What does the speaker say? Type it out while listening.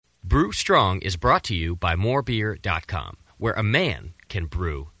Brew Strong is brought to you by morebeer.com, where a man can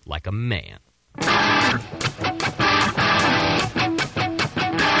brew like a man. Brewers,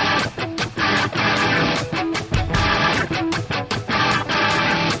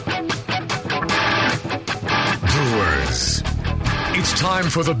 it's time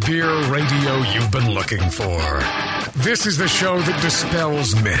for the beer radio you've been looking for. This is the show that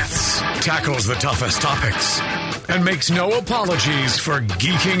dispels myths, tackles the toughest topics, and makes no apologies for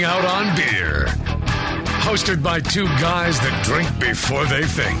geeking out on beer. Hosted by two guys that drink before they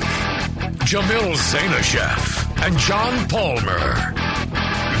think. Jamil Zainasheff and John Palmer.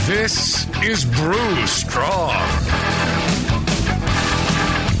 This is Brew Strong.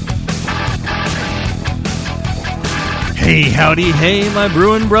 Hey, howdy, hey, my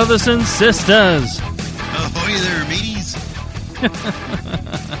brewing brothers and sisters. Ahoy there, mateys.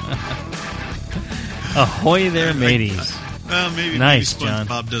 Ahoy there, mateys. Maybe nice, John.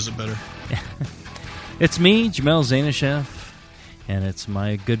 SpongeBob does it better. It's me, Jamel Zainasheff, and it's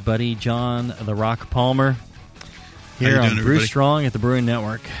my good buddy, John the Rock Palmer, here on Brew Strong at the Brewing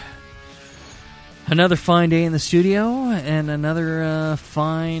Network. Another fine day in the studio, and another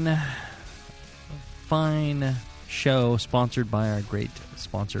fine show sponsored by our great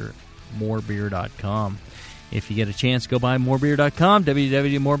sponsor, morebeer.com. If you get a chance, go by morebeer.com,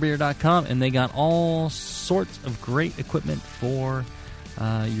 www.morebeer.com, and they got all sorts of great equipment for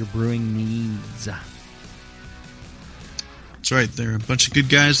your brewing needs. That's right. There are a bunch of good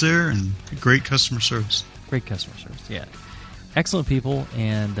guys there and great customer service. Great customer service, yeah. Excellent people,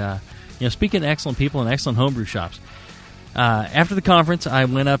 and speaking of excellent people and excellent homebrew shops, after the conference, I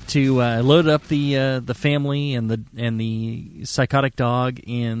went up to loaded up the family and the psychotic dog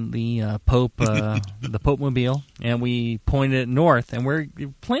in the Pope the Pope mobile, and we pointed it north, and we're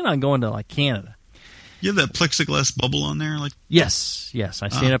planning on going to like Canada. You have that plexiglass bubble on there, like yes. I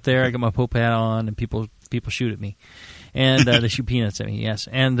stand up there, I got my Pope hat on, and people shoot at me, and they shoot peanuts at me. Yes,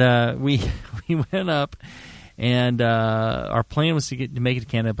 and we went up. And our plan was to make it to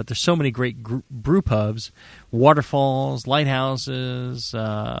Canada, but there's so many great brew pubs, waterfalls, lighthouses,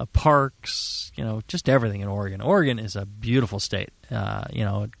 parks, just everything in Oregon. Oregon is a beautiful state,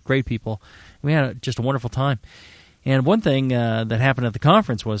 great people. We had just a wonderful time. And one thing that happened at the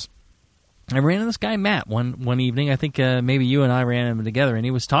conference was I ran into this guy, Matt, one evening. I think maybe you and I ran him together, and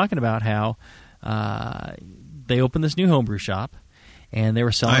he was talking about how they opened this new homebrew shop. And they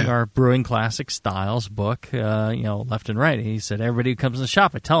were selling our Brewing Classic Styles book, left and right. And he said, everybody who comes in the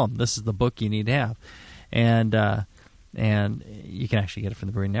shop, I tell them, this is the book you need to have. And you can actually get it from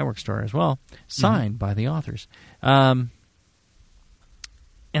the Brewing Network store as well, signed by the authors. And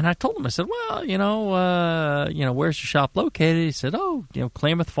I told him, I said, well, where's your shop located? He said,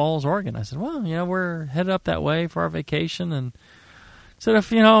 Klamath Falls, Oregon. I said, well, we're headed up that way for our vacation. And said,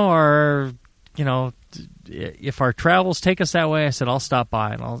 if, if our travels take us that way, I said, I'll stop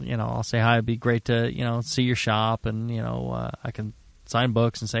by and I'll say hi. It'd be great to, see your shop, and, I can sign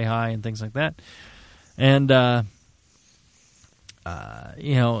books and say hi and things like that. And,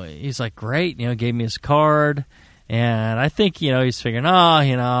 he's like, great, gave me his card. And I think, he's figuring,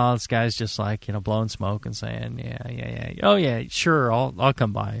 this guy's just like, blowing smoke and saying, yeah. Oh yeah, sure. I'll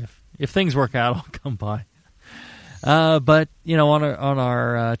come by. If things work out, I'll come by. But on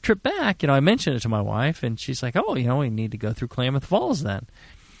our trip back, I mentioned it to my wife, and she's like, "Oh, we need to go through Klamath Falls then."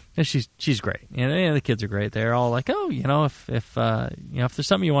 And she's great, and the kids are great. They're all like, "Oh, if there's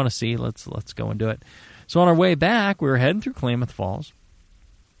something you want to see, let's go and do it." So on our way back, we were heading through Klamath Falls,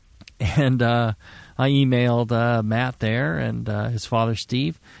 and I emailed Matt there and his father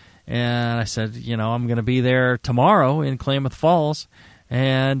Steve, and I said, I'm going to be there tomorrow in Klamath Falls,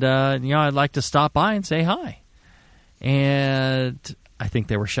 and I'd like to stop by and say hi. And I think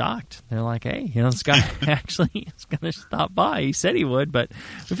they were shocked. They're like, hey, this guy actually is going to stop by. He said he would, but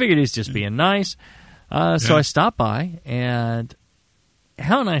we figured he's just being nice. So I stopped by, and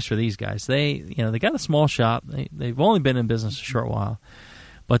how nice for these guys. They got a small shop. They've only been in business a short while,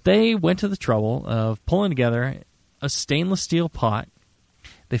 but they went to the trouble of pulling together a stainless steel pot.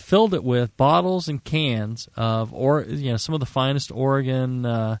 They filled it with bottles and cans of some of the finest Oregon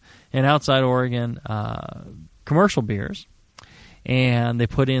and outside Oregon commercial beers, and they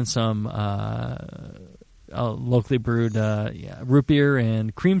put in some locally brewed root beer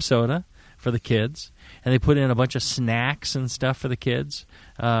and cream soda for the kids, and they put in a bunch of snacks and stuff for the kids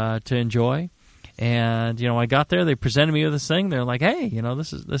to enjoy. And when I got there, they presented me with this thing. They're like, "Hey,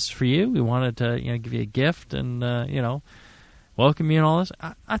 this is for you. We wanted to give you a gift and welcome you and all this."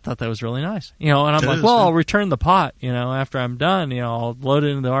 I thought that was really nice, and I'm like, "Well, I'll return the pot, after I'm done. I'll load it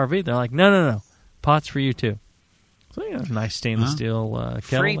into the RV." They're like, "No, pot's for you too." So, nice stainless steel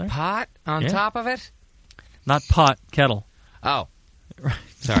kettle Free there. pot on top of it? Not pot, kettle. Oh.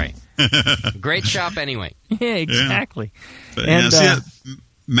 Sorry. Great shop anyway. Yeah, exactly. But, and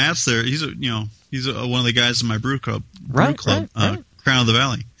Matt's there. He's one of the guys in my brew club, right. Crown of the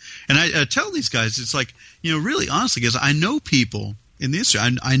Valley. And I tell these guys, it's like, really honestly, because I know people in the industry.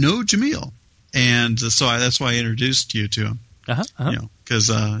 I know Jamil, and so that's why I introduced you to him. Because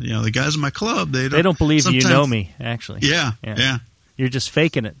the guys in my club, they don't believe you know me. Actually, yeah. You're just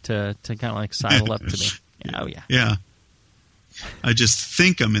faking it to kind of like sidle up to me. Oh yeah, yeah. I just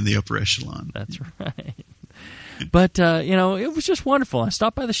think I'm in the upper echelon. That's right. But it was just wonderful. I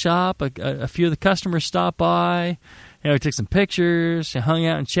stopped by the shop. A few of the customers stopped by. I took some pictures, hung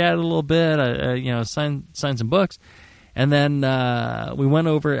out and chatted a little bit. Signed some books, and then we went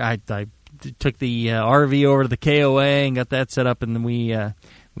over. I took the RV over to the KOA and got that set up, and then we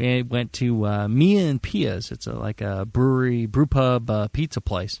went to Mia and Pia's. It's like a brew pub pizza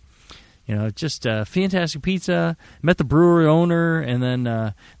place. Just fantastic pizza. Met the brewery owner, and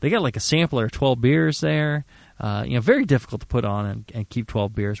then they got like a sampler of 12 beers there. Very difficult to put on and keep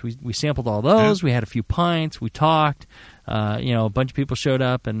 12 beers. We sampled all those. Yeah. We had a few pints. We talked. A bunch of people showed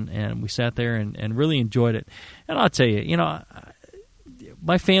up, and we sat there and really enjoyed it. And I'll tell you,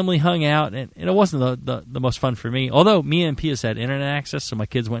 my family hung out, and it wasn't the most fun for me. Although Mia and Pia's had internet access, so my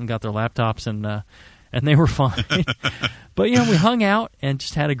kids went and got their laptops, and they were fine. But we hung out and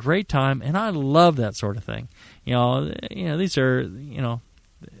just had a great time, and I love that sort of thing. These are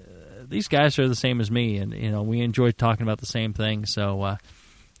these guys are the same as me, and we enjoyed talking about the same thing. So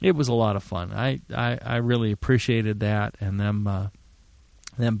it was a lot of fun. I really appreciated that, and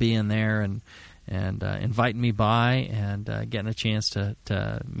them being there and inviting me by and getting a chance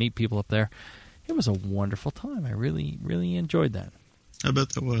to meet people up there. It was a wonderful time. I really, really enjoyed that. I bet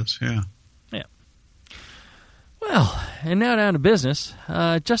that was, yeah. Yeah. Well, and now down to business.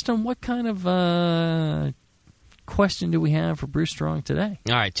 Justin, what kind of question do we have for Brew Strong today?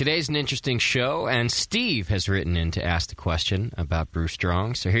 All right, today's an interesting show, and Steve has written in to ask the question about Brew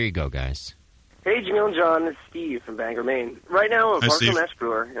Strong. So here you go, guys. Hey, Jamil and John, this is Steve from Bangor, Maine. Right now, I'm a partial mash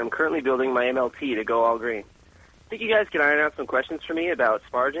brewer, and I'm currently building my MLT to go all green. Think you guys can iron out some questions for me about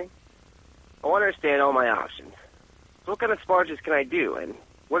sparging? I want to understand all my options. So what kind of sparges can I do, and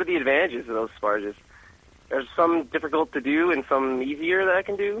what are the advantages of those sparges? There's some difficult to do and some easier that I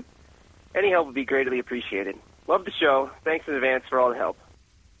can do. Any help would be greatly appreciated. Love the show. Thanks in advance for all the help.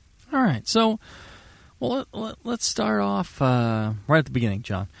 All right. So, let's start off right at the beginning,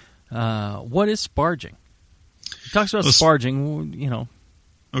 John. What is sparging? He talks about sparging,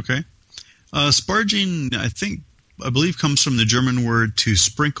 Okay. Sparging, I believe, comes from the German word to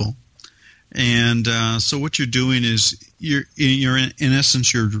sprinkle. And so what you're doing is you're in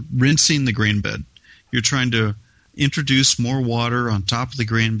essence, you're rinsing the grain bed. You're trying to introduce more water on top of the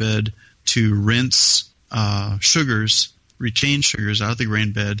grain bed to rinse retained sugars out of the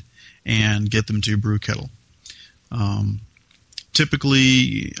grain bed and get them to your brew kettle.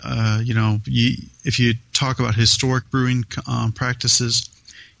 Typically, if you talk about historic brewing practices,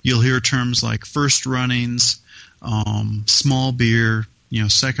 you'll hear terms like first runnings, small beer,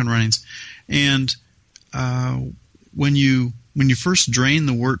 second runnings, and when you first drain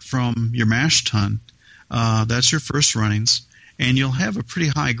the wort from your mash tun, that's your first runnings, and you'll have a pretty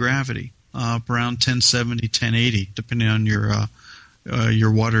high gravity, around 1070, 1080, depending on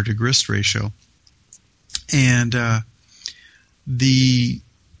your water to grist ratio. And the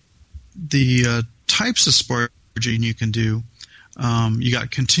types of sparging you can do, you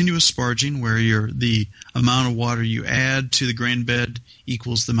got continuous sparging, where the amount of water you add to the grain bed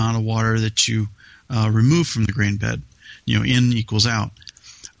equals the amount of water that you remove from the grain bed. In equals out.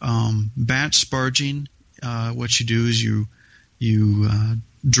 Batch sparging, what you do is you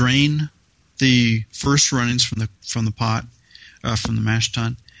drain the first runnings from the pot, from the mash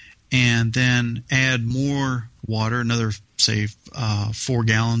tun, and then add more water, another, say, 4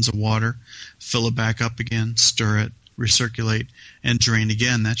 gallons of water, fill it back up again, stir it, recirculate, and drain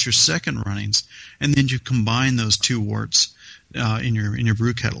again. That's your second runnings, and then you combine those two worts in your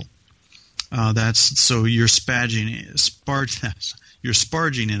brew kettle. So you're you're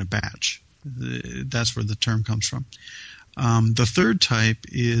sparging in a batch. That's where the term comes from. The third type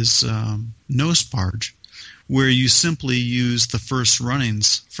is no sparge, where you simply use the first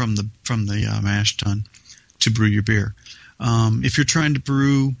runnings from the mash tun to brew your beer. If you're trying to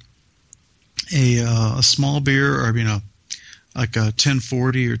brew a small beer, or like a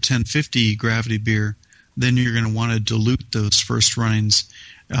 1040 or 1050 gravity beer, then you're going to want to dilute those first runnings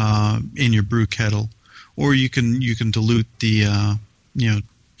in your brew kettle, or you can dilute the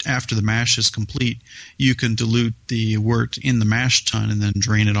after the mash is complete, you can dilute the wort in the mash tun and then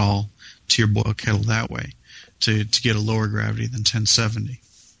drain it all to your boil kettle that way to get a lower gravity than 1070.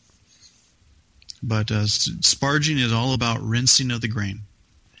 But sparging is all about rinsing of the grain.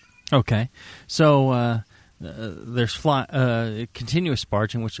 Okay. So there's continuous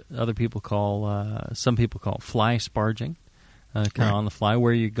sparging, which other people call, some people call fly sparging, kind of on the fly,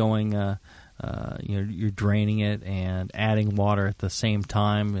 where you're going, you're draining it and adding water at the same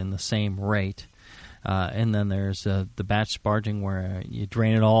time in the same rate. And then there's the batch sparging, where you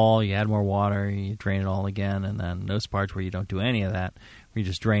drain it all, you add more water, you drain it all again, and then no sparge, where you don't do any of that, where you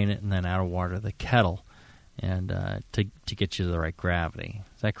just drain it and then add water to the kettle, and to get you to the right gravity.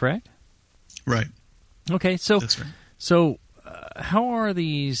 Is that correct? Right. Okay, so that's right. So how are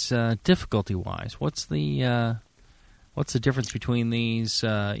these difficulty-wise? What's the difference between these?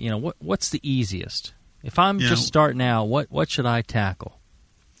 What's the easiest? If I'm just starting out, what should I tackle?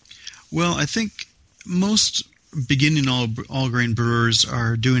 Well, I think most beginning all grain brewers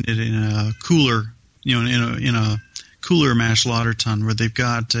are doing it in a cooler, in a cooler mash lauter tun, where they've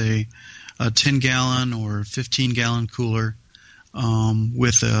got a 10-gallon or 15-gallon cooler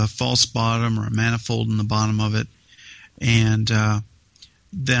with a false bottom or a manifold in the bottom of it, and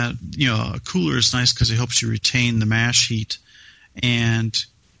that a cooler is nice because it helps you retain the mash heat, and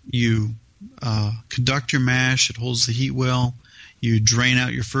you conduct your mash. It holds the heat well. You drain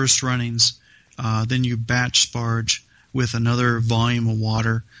out your first runnings. Then you batch sparge with another volume of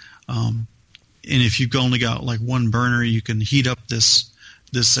water. And if you've only got like one burner, you can heat up this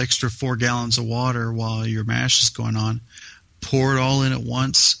extra 4 gallons of water while your mash is going on. Pour it all in at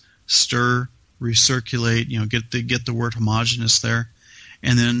once, stir, recirculate, get the wort homogeneous there,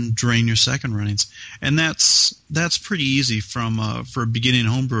 and then drain your second runnings. And that's pretty easy for a beginning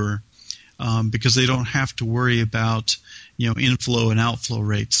home brewer, because they don't have to worry about inflow and outflow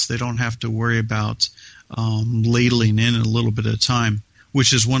rates. They don't have to worry about ladling in a little bit at a time,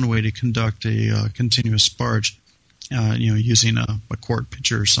 which is one way to conduct a continuous sparge, using a quart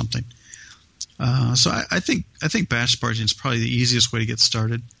pitcher or something. So I think batch sparging is probably the easiest way to get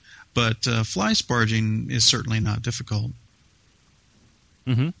started, but fly sparging is certainly not difficult.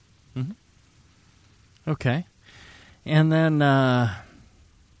 Mm-hmm. Mm-hmm. Okay, and then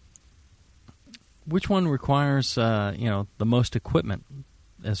which one requires the most equipment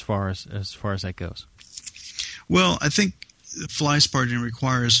as far as that goes? Well, I think fly sparging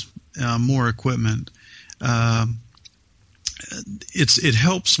requires more equipment. It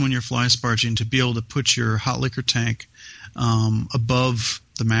helps when you're fly sparging to be able to put your hot liquor tank above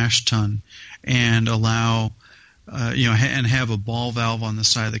the mash tun and allow and have a ball valve on the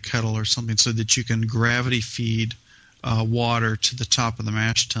side of the kettle or something, so that you can gravity feed water to the top of the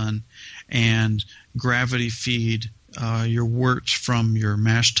mash tun and gravity feed your wort from your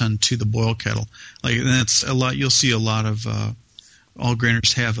mash tun to the boil kettle. And that's a lot. You'll see a lot of all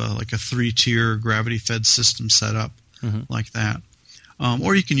grainers have a 3-tier gravity fed system set up like that,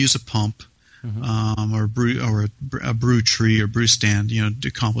 or you can use a pump, or a brew tree or brew stand, to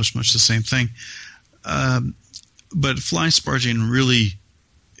accomplish much the same thing. But fly sparging really,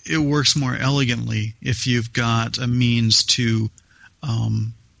 it works more elegantly if you've got a means to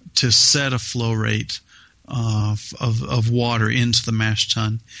set a flow rate of water into the mash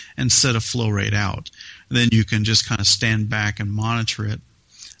tun and set a flow rate out. Then you can just kind of stand back and monitor it.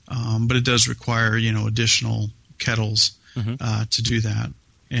 But it does require additional kettles to do that,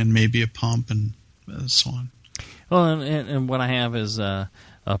 and maybe a pump and so on. Well, and what I have is a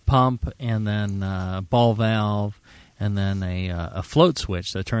pump, and then a ball valve, and then a float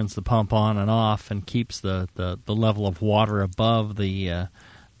switch that turns the pump on and off and keeps the level of water above the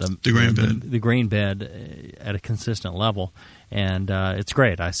grain bed at a consistent level. And it's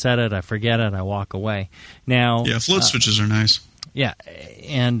great. I set it, I forget it, I walk away. Now, float switches are nice. Yeah,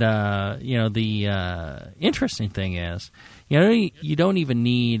 and the interesting thing is, you don't even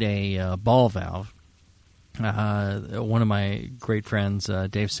need a ball valve. One of my great friends,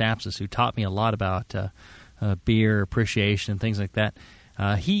 Dave Sapsis, who taught me a lot about beer appreciation and things like that,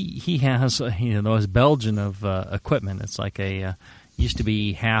 he has the most Belgian of equipment. It's like used to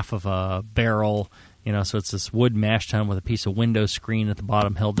be half of a barrel. So it's this wood mash tun with a piece of window screen at the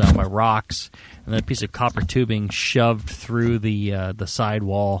bottom held down by rocks, and then a piece of copper tubing shoved through the side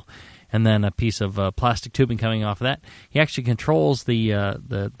wall, and then a piece of plastic tubing coming off of that. He actually controls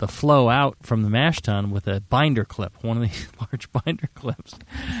the flow out from the mash tun with a binder clip, one of these large binder clips,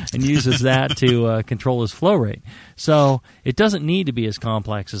 and uses that to control his flow rate. So it doesn't need to be as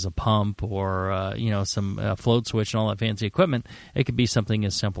complex as a pump or some float switch and all that fancy equipment. It could be something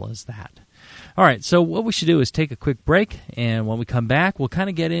as simple as that. All right, so what we should do is take a quick break, and when we come back, we'll kind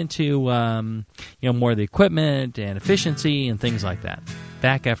of get into more of the equipment and efficiency and things like that.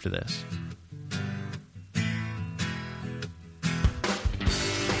 Back after this.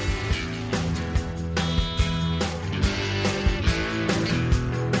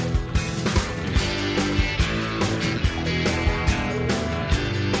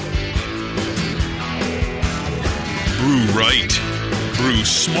 Brew right. Brew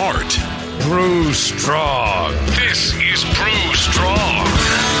smart. Brew strong. This is Brew Strong.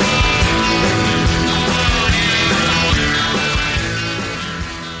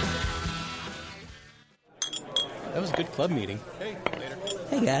 That was a good club meeting. Hey, later.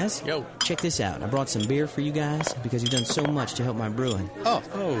 Hey, guys. Yo. Check this out. I brought some beer for you guys because you've done so much to help my brewing. Oh,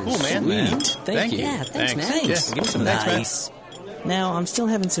 cool, man. Sweet. Thank you. Yeah, thanks, man. Yeah, give me some nice. Now, I'm still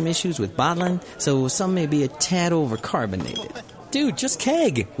having some issues with bottling, so some may be a tad overcarbonated. Dude, just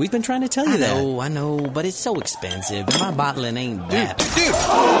keg. We've been trying to tell you that. I know, but it's so expensive. And my bottling ain't that.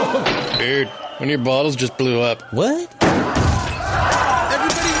 Dude, one of your bottles just blew up. What?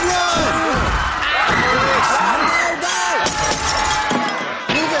 Everybody run!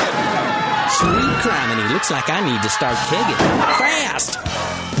 Move it! Sweet criminy. Looks like I need to start kegging. Fast!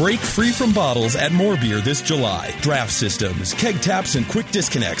 Break free from bottles at More Beer this July. Draft systems, keg taps and quick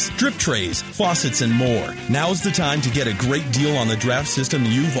disconnects, drip trays, faucets, and more. Now's the time to get a great deal on the draft system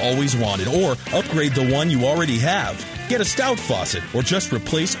you've always wanted, or upgrade the one you already have. Get a stout faucet, or just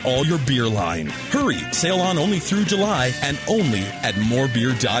replace all your beer line. Hurry! Sale on only through July, and only at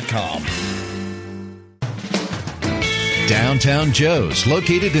morebeer.com. Downtown Joe's,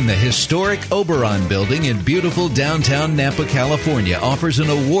 located in the historic Oberon building in beautiful downtown Napa, California, offers an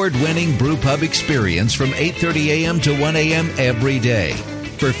award-winning brew pub experience from 8:30 a.m. to 1 a.m. every day.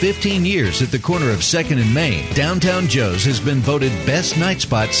 For 15 years at the corner of 2nd and Main, Downtown Joe's has been voted Best Night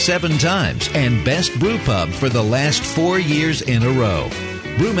Spot 7 times and Best Brew Pub for the last 4 years in a row.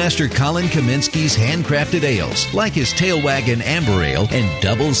 Brewmaster Colin Kaminsky's handcrafted ales, like his Tail Wagon Amber Ale and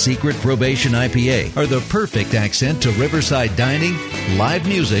Double Secret Probation IPA, are the perfect accent to riverside dining, live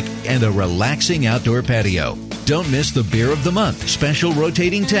music, and a relaxing outdoor patio. Don't miss the Beer of the Month, special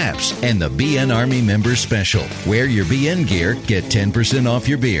rotating taps, and the BN Army Member Special. Wear your BN gear, get 10% off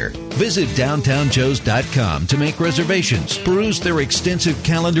your beer. Visit downtownjoes.com to make reservations, peruse their extensive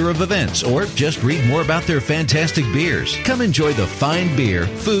calendar of events, or just read more about their fantastic beers. Come enjoy the fine beer,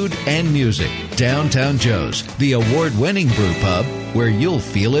 food, and music. Downtown Joe's, the award-winning brew pub where you'll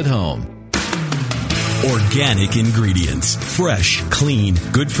feel at home. Organic ingredients. Fresh, clean,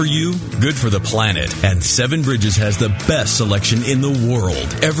 good for you, good for the planet. And Seven Bridges has the best selection in the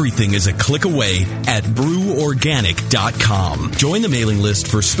world. Everything is a click away at breworganic.com. Join the mailing list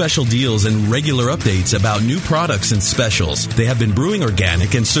for special deals and regular updates about new products and specials. They have been brewing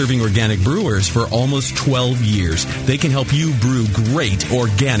organic and serving organic brewers for almost 12 years. They can help you brew great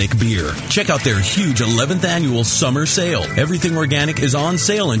organic beer. Check out their huge 11th annual summer sale. Everything organic is on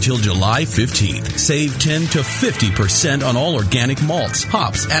sale until July 15th. Save 10 to 50% on all organic malts,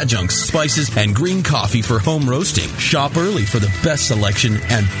 hops, adjuncts, spices, and green coffee for home roasting. Shop early for the best selection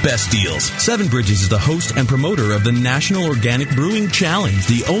and best deals. Seven Bridges is the host and promoter of the National Organic Brewing Challenge,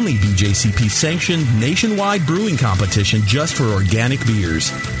 the only BJCP-sanctioned nationwide brewing competition just for organic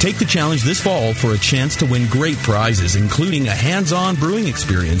beers. Take the challenge this fall for a chance to win great prizes, including a hands-on brewing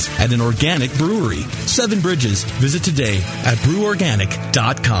experience at an organic brewery. Seven Bridges. Visit today at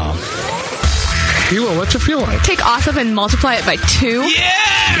breworganic.com. Hilo, what's it feel like? Take awesome and multiply it by 2.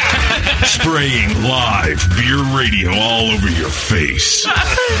 Yeah! Spraying live beer radio all over your face.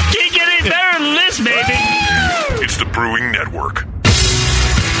 Can't get any better than this, baby. It's the Brewing Network.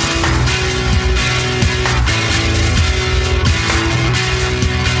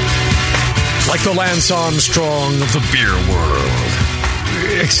 Like the Lance Armstrong of the beer world.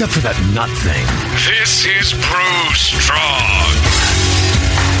 Except for that nut thing. This is Brew Strong.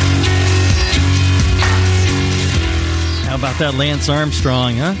 How about that Lance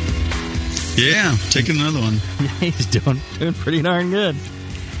Armstrong, huh? Yeah, taking another one. He's doing pretty darn good.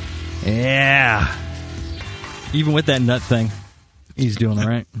 Yeah. Even with that nut thing, he's doing all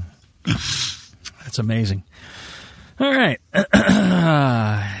right. That's amazing. All right.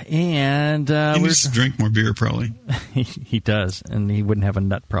 And he needs to drink more beer, probably. He does, and he wouldn't have a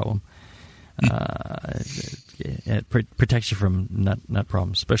nut problem. It protects you from nut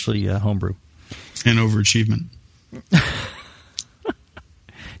problems, especially homebrew. And overachievement.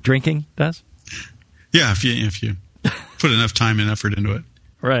 Drinking does? Yeah, if you put enough time and effort into it.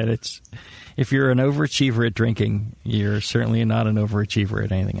 Right. It's if you're an overachiever at drinking, you're certainly not an overachiever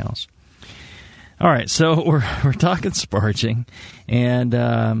at anything else. All right, so we're talking sparging, and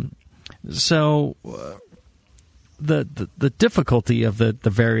So the difficulty of the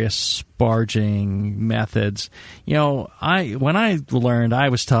various sparging methods, when I learned, I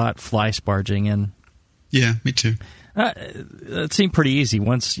was taught fly sparging, and yeah, me too. It seemed pretty easy.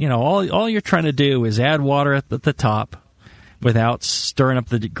 Once all you're trying to do is add water at the top without stirring up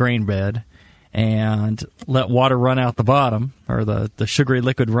the grain bed, and let water run out the bottom, or the sugary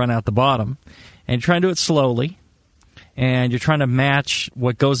liquid run out the bottom, and you're trying to do it slowly, and you're trying to match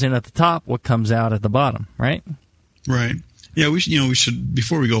what goes in at the top, what comes out at the bottom, right? Right. Yeah, we should,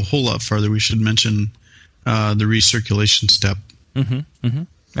 before we go a whole lot farther, we should mention the recirculation step. Mm-hmm. Mm-hmm.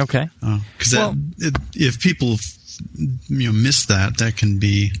 Okay. Because if people miss that, that can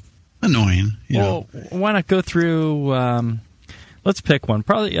be annoying. Well, why not go through? Let's pick one.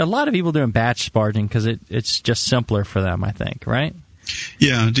 Probably a lot of people doing batch sparging because it's just simpler for them, I think, right?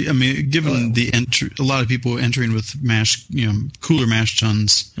 Yeah, I mean, given a lot of people entering with mash, cooler mash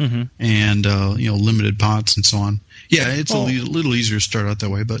tuns and limited pots and so on. Yeah, it's a little easier to start out that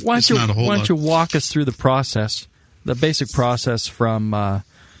way, but it's not a whole lot. Why don't you walk us through the process, the basic process from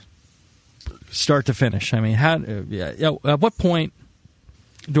start to finish? I mean, at what point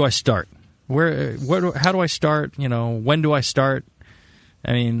do I start? How do I start? When do I start?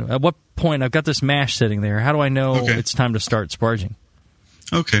 I mean, at what point? I've got this mash sitting there. How do I know it's time to start sparging?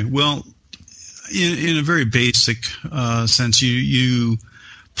 Okay, well, in a very basic sense, you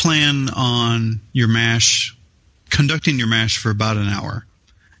plan on your mash, conducting your mash for about an hour.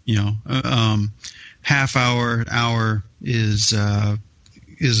 Half hour is the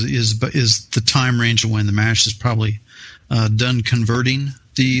time range of when the mash is probably done converting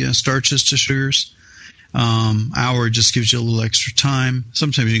the starches to sugars. Hour just gives you a little extra time.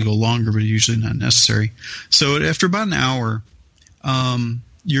 Sometimes you can go longer, but usually not necessary. So after about an hour,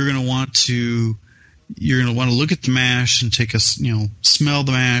 you're going to want to look at the mash and take smell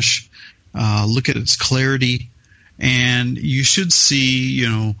the mash, look at its clarity, and you should see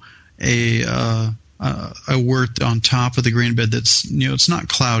a wort on top of the grain bed that's it's not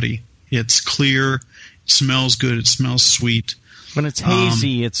cloudy, it's clear, it smells good, it smells sweet. When it's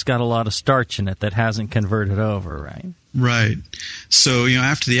hazy, it's got a lot of starch in it that hasn't converted over, right? Right. So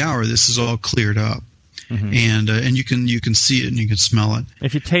after the hour, this is all cleared up. Mm-hmm. And you can see it and you can smell it.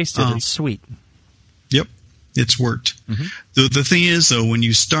 If you taste it, it's sweet. Yep, it's worked. Mm-hmm. The thing is, though, when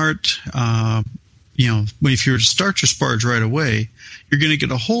you start, if you were to start your sparge right away, you're going to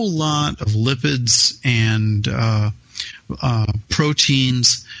get a whole lot of lipids and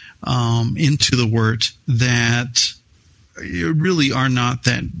proteins into the wort that really are not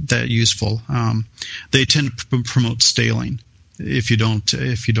that useful. They tend to promote staling if you don't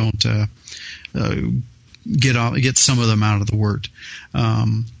get some of them out of the wort.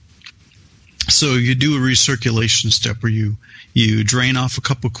 So you do a recirculation step where you drain off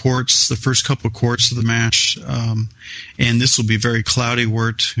the first couple of quarts of the mash, and this will be very cloudy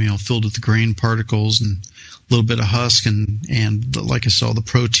wort, filled with the grain particles and a little bit of husk and like I said, the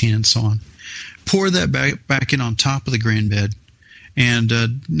protein and so on. Pour that back in on top of the grain bed, and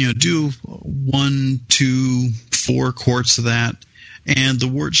do 1, 2, 4 quarts of that, and the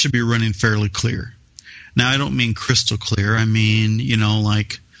wort should be running fairly clear. Now, I don't mean crystal clear. I mean,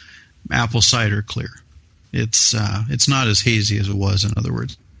 like apple cider clear. It's not as hazy as it was, in other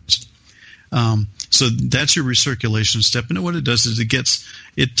words. So that's your recirculation step, and what it does is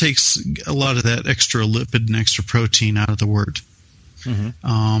it takes a lot of that extra lipid and extra protein out of the wort.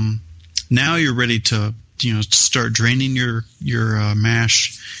 Mm-hmm. Now you're ready to start draining your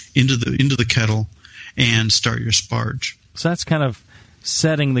mash into the kettle and start your sparge. So that's kind of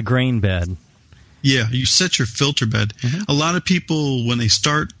setting the grain bed. Yeah, you set your filter bed. Mm-hmm. A lot of people, when they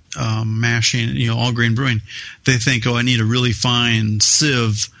start mashing, all grain brewing, they think, I need a really fine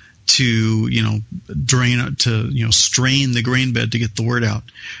sieve to drain, to strain the grain bed to get the wort out,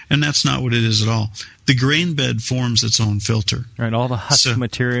 and that's not what it is at all. The grain bed forms its own filter. Right, all the husk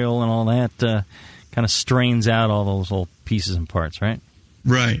material and all that kind of strains out all those little pieces and parts, right?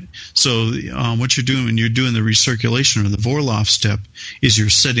 Right. So what you're doing when you're doing the recirculation or the Vorloff step is you're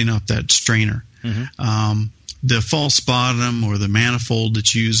setting up that strainer. Mm-hmm. The false bottom or the manifold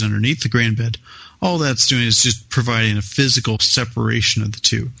that you use underneath the grain bed, all that's doing is just providing a physical separation of the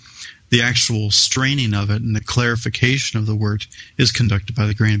two. The actual straining of it and the clarification of the wort is conducted by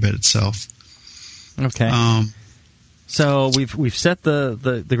the grain bed itself. Okay. So we've set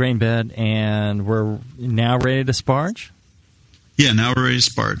the grain bed, and we're now ready to sparge? Yeah, now we're ready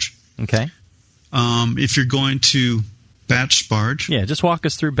to sparge. Okay. If you're going to batch sparge... Yeah, just walk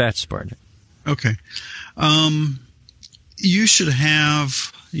us through batch sparging. Okay. You should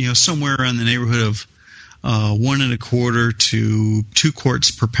have, somewhere in the neighborhood of 1 1/4 to 2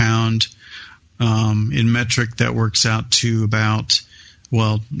 quarts per pound. In metric, that works out to about,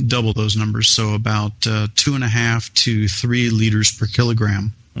 well, double those numbers, so about 2.5 to 3 liters per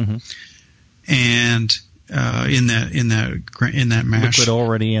kilogram. Mm-hmm. And in that mash, liquid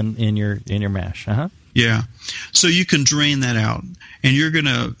already in your mash. Yeah, so you can drain that out, and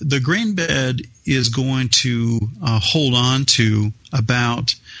the grain bed is going to hold on to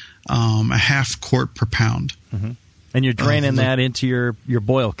about a half quart per pound. Mm-hmm. And you're draining that into your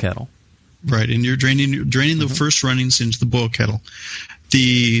boil kettle. Right, and you're draining the first runnings into the boil kettle.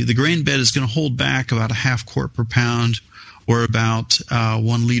 The grain bed is going to hold back about a half quart per pound, or about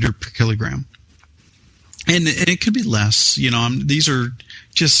 1 liter per kilogram. And it could be less. These are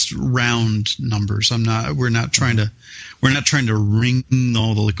just round numbers. We're not trying to wring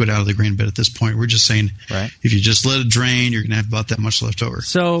all the liquid out of the grain bed at this point. We're just saying, if you just let it drain, you're going to have about that much left over.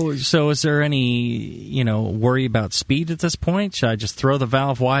 So is there any worry about speed at this point? Should I just throw the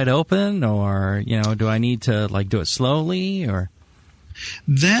valve wide open, or do I need to do it slowly? Or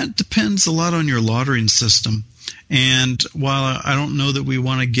that depends a lot on your lautering system. And while I don't know that we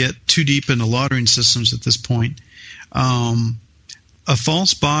want to get too deep into lautering systems at this point, a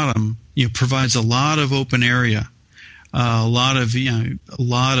false bottom provides a lot of open area, a lot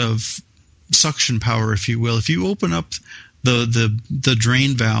of suction power, if you will. If you open up the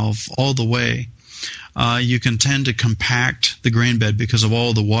drain valve all the way, you can tend to compact the grain bed because of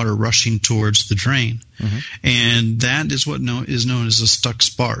all the water rushing towards the drain. Mm-hmm. And that is what is known as a stuck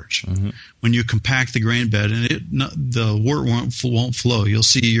sparge. Mm-hmm. When you compact the grain bed, and the wort won't flow. You'll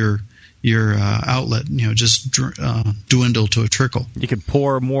see your outlet just dwindle to a trickle. You could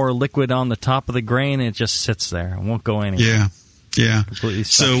pour more liquid on the top of the grain, and it just sits there. It won't go anywhere. Yeah. Completely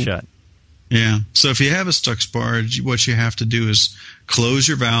stuck shut. Yeah. So if you have a stuck sparge, what you have to do is close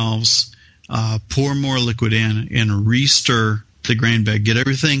your valves, pour more liquid in, and re-stir the grain bed. Get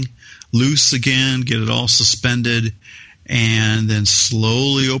everything loose again, get it all suspended, and then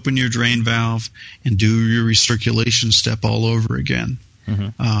slowly open your drain valve and do your recirculation step all over again.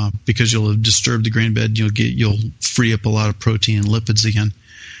 Mm-hmm. Because you'll have disturbed the grain bed, you'll free up a lot of protein and lipids again.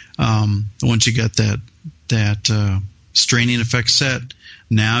 Once you got that straining effect set,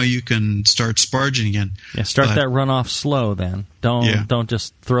 now you can start sparging again. Yeah, start that runoff slow then. Don't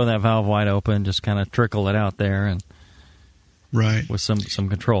just throw that valve wide open. Just kind of trickle it out there, and with some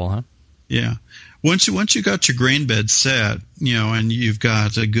control, huh? Yeah. Once you got your grain bed set, and you've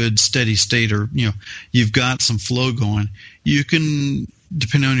got a good steady state, or you've got some flow going, you can,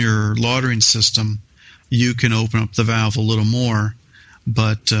 depending on your lautering system, you can open up the valve a little more,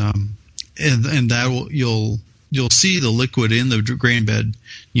 but and that you'll see the liquid in the grain bed,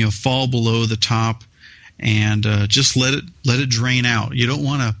 fall below the top, and just let it drain out. You don't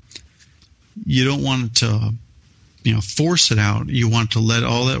want it to force it out. You want to let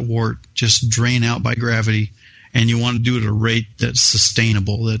all that wort just drain out by gravity, and you want to do it at a rate that's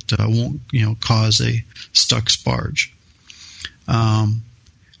sustainable, that won't cause a stuck sparge.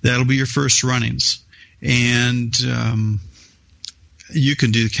 That'll be your first runnings, and you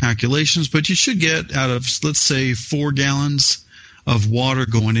can do the calculations, but you should get out of, let's say, 4 gallons of water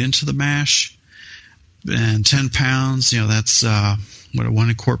going into the mash, and 10 pounds. That's 1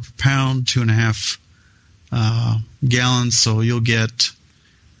 1/4 per pound, 2.5 gallons. So you'll get,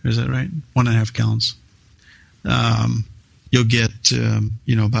 is that right? 1.5 gallons. You'll get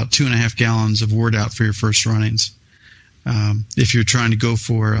about 2.5 gallons of wort out for your first runnings. If you're trying to go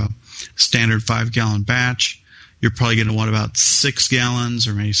for a standard 5-gallon batch, you're probably going to want about 6 gallons,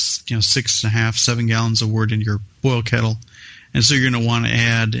 or maybe 6.5, 7 gallons of wort in your boil kettle, and so you're going to want to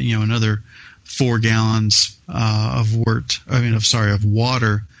add another 4 gallons of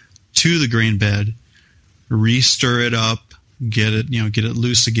water to the grain bed. Re-stir it up, get it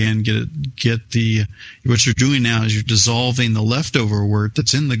loose again. What you're doing now is you're dissolving the leftover wort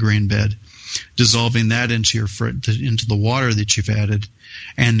that's in the grain bed, dissolving that into the water that you've added,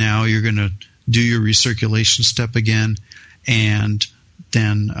 and now you're going to do your recirculation step again, and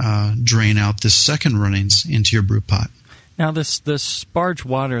then drain out the second runnings into your brew pot. Now, this sparge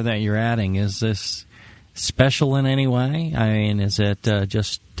water that you're adding, is this special in any way? I mean, is it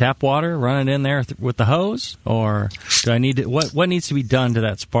just tap water, run it in there with the hose, or do I need to, what needs to be done to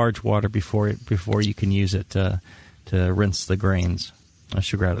that sparge water before you can use it to rinse the grains,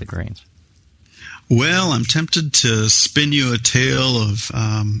 sugar out of the grains? Well, I'm tempted to spin you a tale of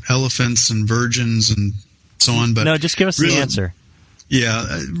elephants and virgins and so on, but no, just give us the answer.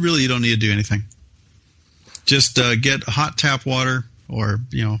 Yeah, really, you don't need to do anything. Just get hot tap water, or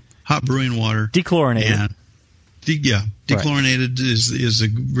hot brewing water, dechlorinated. Dechlorinated is a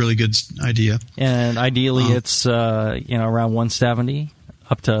really good idea. And ideally, it's around 170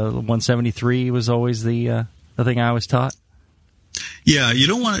 up to 173 was always the thing I was taught. Yeah, you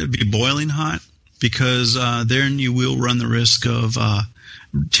don't want it to be boiling hot because then you will run the risk of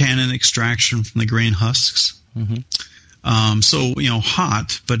tannin extraction from the grain husks. Mm-hmm. So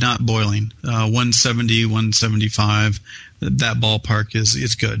hot but not boiling. 170, 175, that ballpark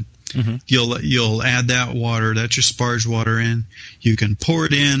is good. Mm-hmm. You'll add that water, that's your sparge water in. You can pour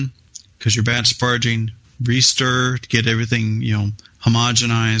it in because you're batch sparging, re-stir to get everything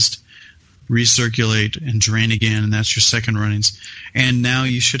homogenized, recirculate, and drain again, and that's your second runnings. And now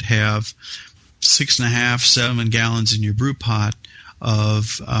you should have 6.5-7 gallons in your brew pot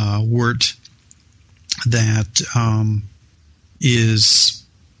of wort that is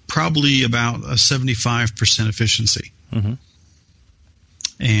probably about a 75% efficiency. Mm-hmm.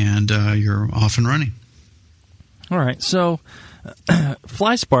 And you're off and running. All right. So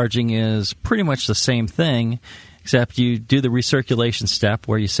fly sparging is pretty much the same thing, except you do the recirculation step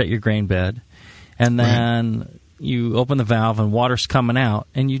where you set your grain bed, and then you open the valve and water's coming out,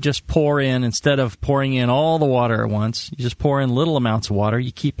 and you just pour in, instead of pouring in all the water at once, you just pour in little amounts of water.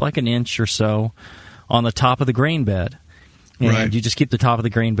 You keep like an inch or so on the top of the grain bed. And you just keep the top of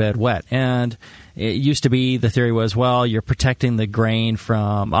the grain bed wet. And it used to be, the theory was, well, you're protecting the grain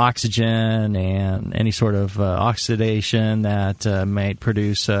from oxygen and any sort of oxidation that might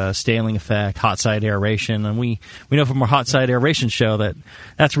produce a staling effect, hot side aeration. And we know from our hot side aeration show that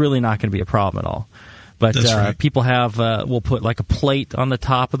that's really not going to be a problem at all. But people will put like a plate on the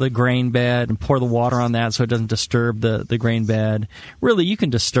top of the grain bed and pour the water on that so it doesn't disturb the grain bed. Really, you can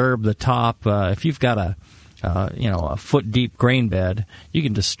disturb the top if you've got a foot deep grain bed. You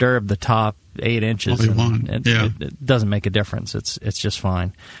can disturb the top 8 inches. It doesn't make a difference. It's just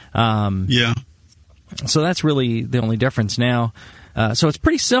fine. So that's really the only difference now. So it's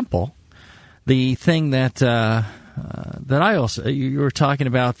pretty simple. The thing that I also, you were talking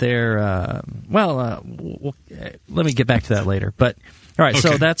about there. Let me get back to that later. But all right,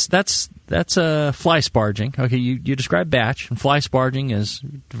 so that's fly sparging. Okay, you described batch, and fly sparging is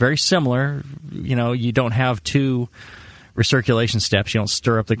very similar. You don't have two recirculation steps. You don't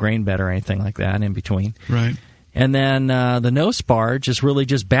stir up the grain bed or anything like that in between. Right. And then the no sparge is really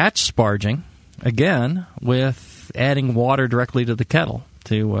just batch sparging, again, with adding water directly to the kettle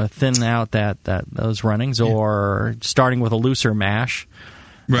to thin out those runnings, or starting with a looser mash.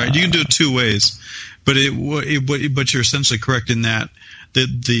 Right. You can do it two ways, but but you're essentially correct in that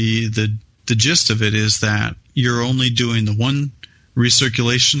the gist of it is that you're only doing the one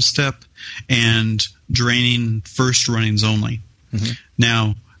recirculation step and draining first runnings only. Mm-hmm.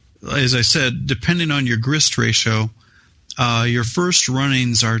 Now, as I said, depending on your grist ratio, your first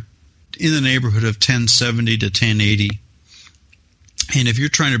runnings are in the neighborhood of 1070 to 1080. And if you're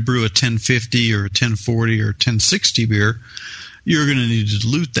trying to brew a 1050 or a 1040 or 1060 beer, you're going to need to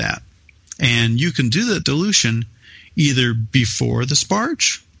dilute that. And you can do that dilution either before the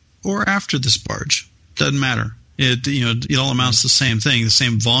sparge or after the sparge. Doesn't matter. It all amounts to the same thing, the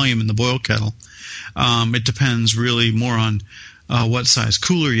same volume in the boil kettle. It depends really more on what size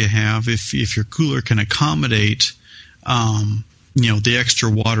cooler you have. If your cooler can accommodate, the extra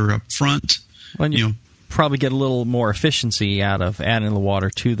water up front, probably get a little more efficiency out of adding the water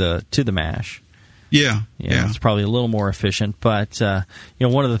to the mash. Yeah, it's probably a little more efficient. But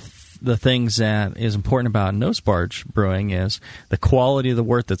one of the things that is important about no sparge brewing is the quality of the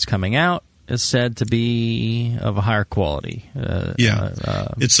wort that's coming out is said to be of a higher quality.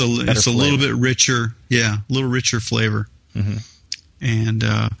 It's a little bit richer. Yeah, a little richer flavor. Mm-hmm. And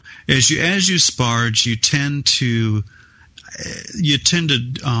as you sparge, you tend to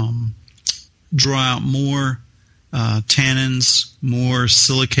draw out more tannins, more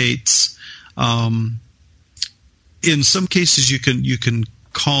silicates. In some cases, you can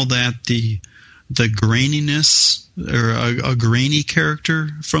call that the graininess or a grainy character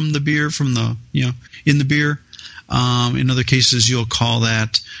from the beer, in the beer. In other cases, you'll call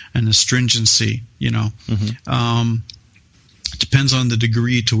that an astringency. Mm-hmm. Depends on the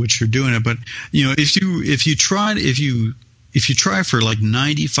degree to which you're doing it. But if you try for like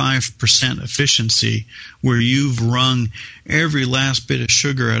 95% efficiency, where you've wrung every last bit of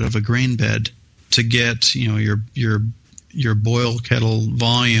sugar out of a grain bed to get your boil kettle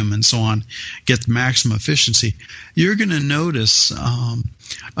volume and so on, get the maximum efficiency, you're going to notice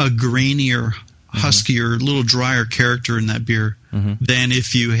a grainier, huskier, little drier character in that beer than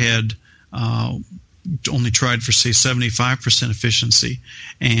if you had only tried for, say, 75% efficiency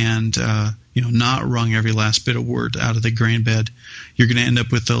and not wrung every last bit of wort out of the grain bed. You're going to end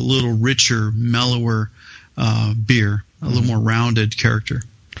up with a little richer, mellower, beer, a little more rounded character.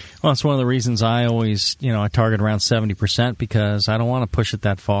 Well, it's one of the reasons I always, I target around 70% because I don't want to push it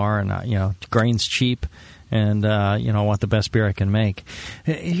that far, and grain's cheap, and I want the best beer I can make.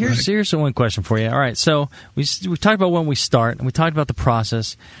 Here's one question for you. All right, so we talked about when we start, and we talked about the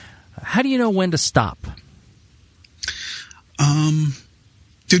process. How do you know when to stop?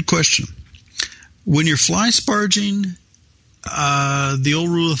 Good question. When you're fly sparging, the old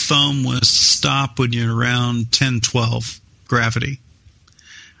rule of thumb was stop when you're around 10-12 gravity.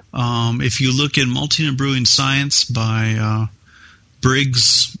 If you look in Malting and Brewing Science by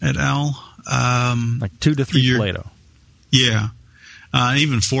Briggs et al. Like 2 to 3 Plato. Yeah.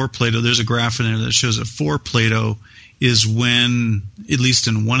 Even 4 Plato, there's a graph in there that shows that 4 Plato is when, at least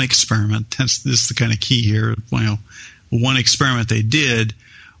in one experiment, this is the kind of key here, one experiment they did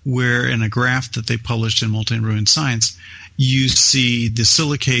where in a graph that they published in Malting and Brewing Science, you see the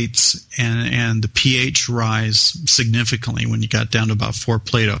silicates and the pH rise significantly when you got down to about 4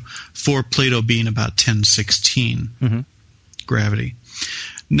 Plato. 4 Plato being about 10-16 gravity.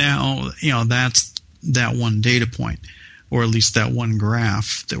 Now, that's that one data point, or at least that one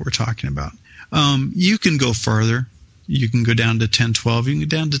graph that we're talking about. You can go farther. You can go down to 10-12. You can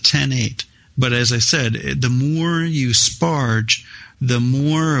go down to 10-8. But as I said, the more you sparge, the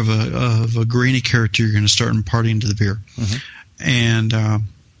more of a grainy character you're going to start imparting to the beer. And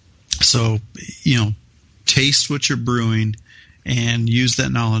so, taste what you're brewing and use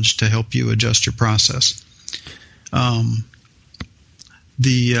that knowledge to help you adjust your process. So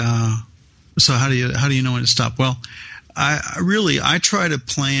how do you know when to stop? Well, I try to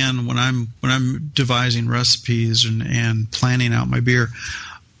plan when I'm devising recipes and planning out my beer.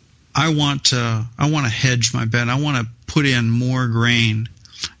 I want to hedge my bet. I want to put in more grain.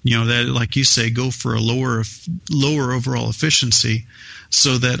 That, like you say, go for a lower overall efficiency,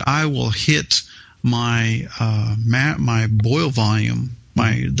 so that I will hit my my boil volume,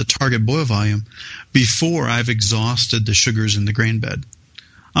 the target boil volume, before I've exhausted the sugars in the grain bed.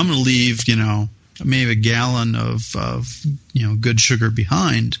 I'm going to leave maybe a gallon of good sugar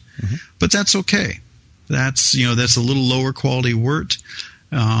behind, but that's okay. That's a little lower quality wort.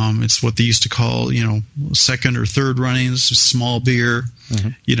 It's what they used to call, second or third runnings, small beer,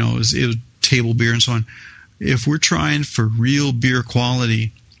 is table beer and so on. If we're trying for real beer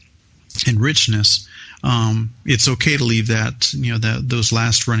quality and richness, it's okay to leave those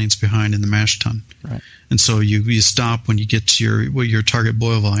last runnings behind in the mash tun. Right. And so you stop when you get to your target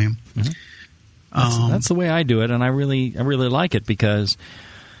boil volume. That's the way I do it, and I really like it because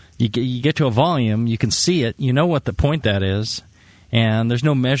you get to a volume, you can see it, you know what the point that is. And there's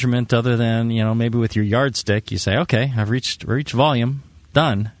no measurement other than, maybe with your yardstick, you say, okay, I've reached volume,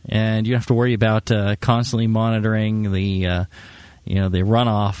 done. And you don't have to worry about constantly monitoring the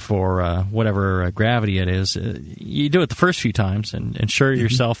runoff or whatever gravity it is. You do it the first few times and ensure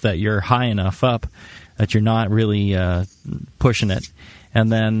yourself that you're high enough up that you're not really pushing it. And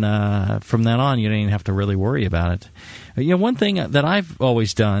then from then on, you don't even have to really worry about it. One thing that I've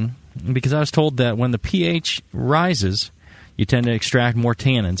always done, because I was told that when the pH rises, you tend to extract more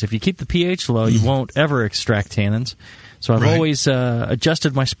tannins. If you keep the pH low, you won't ever extract tannins. So I've always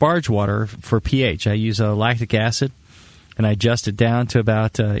adjusted my sparge water for pH. I use lactic acid, and I adjust it down to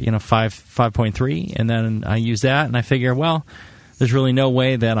about 5.3, and then I use that, and I figure, well, there's really no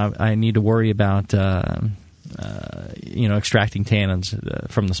way that I need to worry about extracting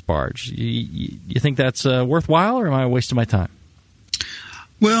tannins from the sparge. You think that's worthwhile, or am I wasting my time?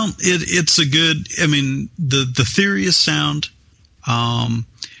 Well, it's a good. I mean, the theory is sound. I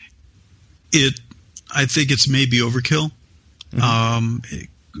think it's maybe overkill.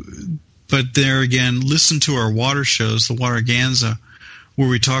 But there again, listen to our water shows, the Waterganza, where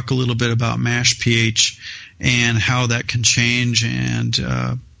we talk a little bit about mash pH and how that can change, and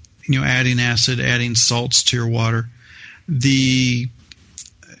adding acid, adding salts to your water.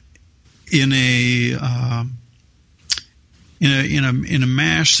 In a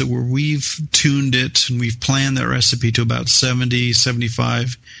mash that where we've tuned it and we've planned that recipe to about 70,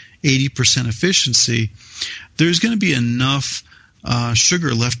 75, 80% efficiency, there's going to be enough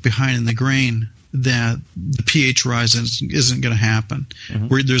sugar left behind in the grain that the pH rise isn't going to happen.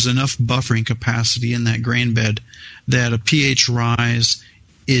 Where there's enough buffering capacity in that grain bed that a pH rise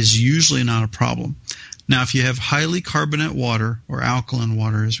is usually not a problem. Now, if you have highly carbonate water, or alkaline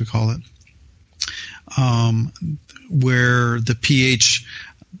water as we call it, where the pH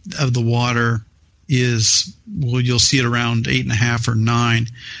of the water is, well, you'll see it around 8.5 or 9.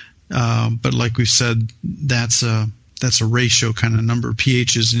 But like we've said, that's a ratio kind of number.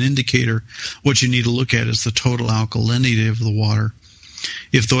 pH is an indicator. What you need to look at is the total alkalinity of the water.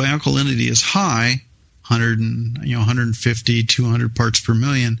 If the alkalinity is high, 150, 200 parts per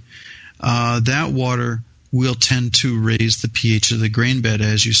million, that water will tend to raise the pH of the grain bed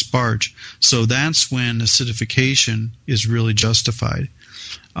as you sparge. So that's when acidification is really justified.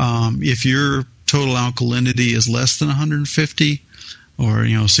 If your total alkalinity is less than 150,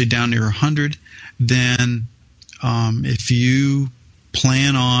 or say down near 100, then if you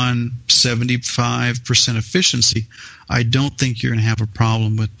plan on 75% efficiency, I don't think you're going to have a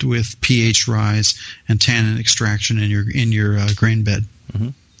problem with pH rise and tannin extraction in your grain bed. Mm-hmm.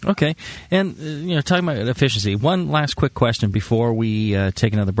 Okay, and talking about efficiency, one last quick question before we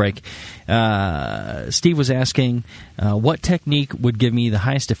take another break. Steve was asking what technique would give me the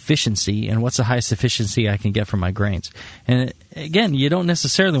highest efficiency, and what's the highest efficiency I can get from my grains. And again, you don't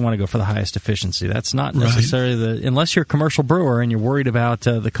necessarily want to go for the highest efficiency. That's not necessarily unless you're a commercial brewer and you're worried about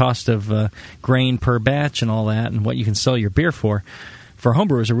the cost of grain per batch and all that, and what you can sell your beer for. For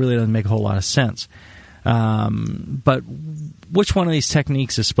homebrewers, it really doesn't make a whole lot of sense. But which one of these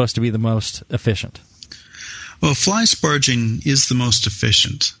techniques is supposed to be the most efficient? Well, fly sparging is the most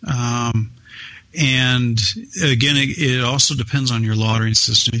efficient. And again, it also depends on your lautering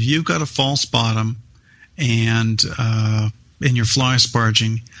system. If you've got a false bottom and you're fly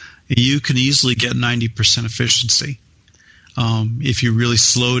sparging, you can easily get 90% efficiency. If you really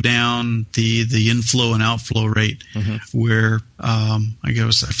slow down the inflow and outflow rate, where I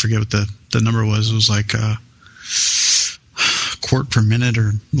forget what the number was. It was like quart per minute, or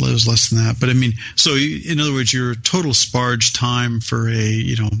it was less than that. But I mean, so in other words, your total sparge time for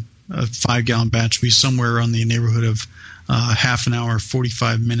a 5-gallon batch would be somewhere around the neighborhood of half an hour,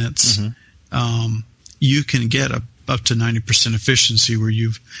 45 minutes. You can get up to 90% efficiency, where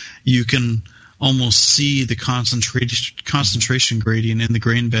you can almost see the concentration gradient in the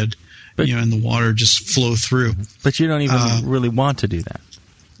grain bed, and the water just flow through. But you don't even really want to do that.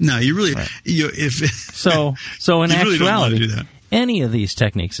 No, you really so in actuality, really don't want to do that. Any of these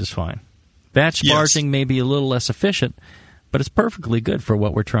techniques is fine. Batch sparging may be a little less efficient, but it's perfectly good for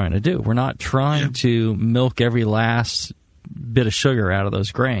what we're trying to do. We're not trying to milk every last bit of sugar out of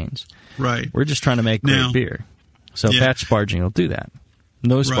those grains. Right. We're just trying to make great beer. So batch sparging will do that.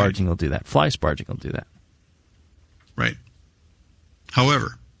 No sparging will do that. Fly sparging will do that. Right.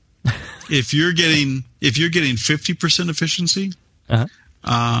 However, if you're getting 50% efficiency,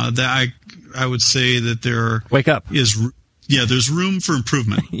 that I would say that there's room for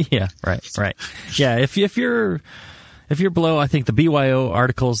improvement. Right. Yeah, if you're below, I think the BYO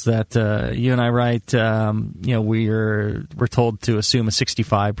articles that you and I write, we're told to assume a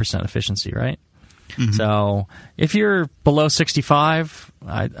 65% efficiency, right? Mm-hmm. So if you're below 65,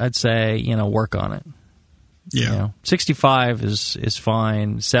 I'd say work on it. Yeah, 65 is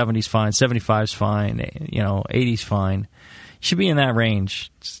fine, 70's fine, 75's fine, 80's fine. You should be in that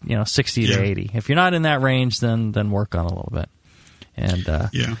range, 60 to 80. If you're not in that range, then work on it a little bit. And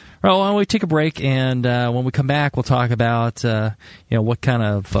well, why don't we take a break, and when we come back, we'll talk about what kind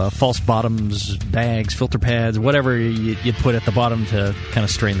of false bottoms, bags, filter pads, whatever you put at the bottom to kind of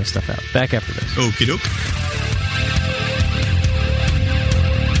straighten this stuff out. Back after this. Okie doke.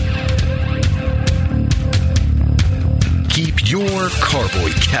 Keep your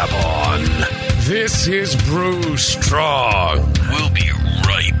carboy cap on. This is Brew Strong. We'll be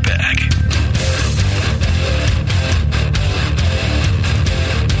right back.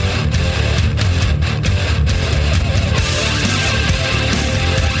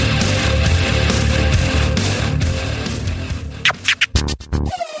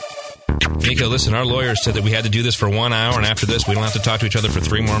 Nico, listen, our lawyers said that we had to do this for 1 hour, and after this, we don't have to talk to each other for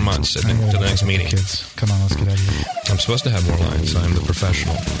 3 more months to the next meeting. Kids, come on, let's get out of here. I'm supposed to have more lines. I'm the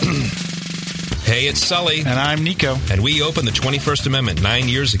professional. Hey, it's Sully. And I'm Nico. And we opened the 21st Amendment 9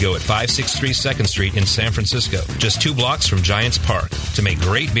 years ago at 563 2nd Street in San Francisco, just 2 blocks from Giants Park, to make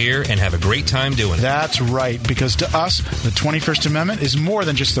great beer and have a great time doing it. That's right, because to us, the 21st Amendment is more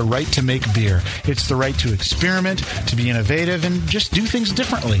than just the right to make beer. It's the right to experiment, to be innovative, and just do things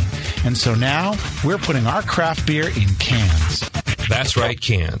differently. And so now, we're putting our craft beer in cans. That's right,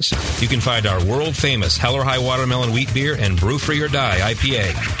 cans. You can find our world-famous Hell or High Watermelon Wheat Beer and Brew Free or Die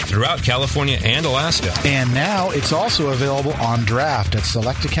IPA throughout California and Alaska. And now it's also available on draft at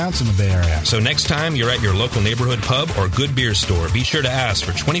select accounts in the Bay Area. So next time you're at your local neighborhood pub or good beer store, be sure to ask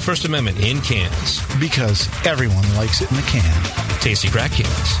for 21st Amendment in cans. Because everyone likes it in the can. Tasty crack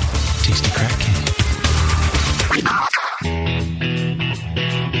cans. Tasty crack can.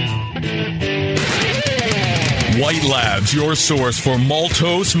 White Labs, your source for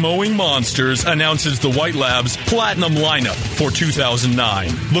maltose mowing monsters, announces the White Labs Platinum lineup for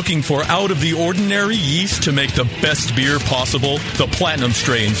 2009. Looking for out-of-the-ordinary yeast to make the best beer possible? The Platinum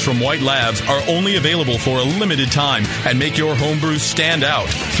strains from White Labs are only available for a limited time and make your homebrew stand out.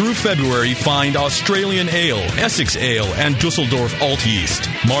 Through February, find Australian Ale, Essex Ale, and Dusseldorf Alt yeast.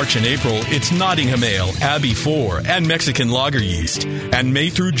 March and April, it's Nottingham Ale, Abbey 4, and Mexican Lager yeast. And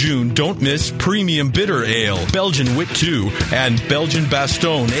May through June, don't miss Premium Bitter Ale, Belgian Wit 2, and Belgian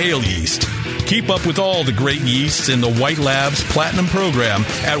Bastogne Ale yeast. Keep up with all the great yeasts in the White Labs Platinum program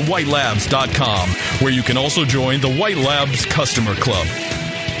at whitelabs.com, where you can also join the White Labs Customer Club.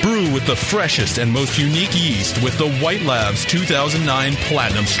 Brew with the freshest and most unique yeast with the White Labs 2009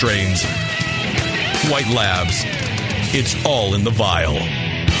 Platinum strains. White Labs. It's all in the vial.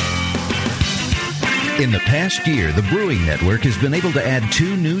 In the past year, the Brewing Network has been able to add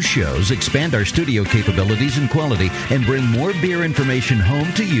 2 new shows, expand our studio capabilities and quality, and bring more beer information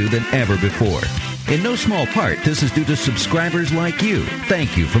home to you than ever before. In no small part, this is due to subscribers like you.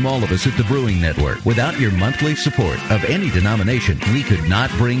 Thank you from all of us at the Brewing Network. Without your monthly support of any denomination, we could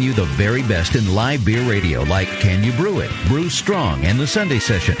not bring you the very best in live beer radio like Can You Brew It, Brew Strong, and the Sunday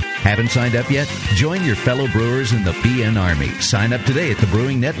Session. Haven't signed up yet? Join your fellow brewers in the BN Army. Sign up today at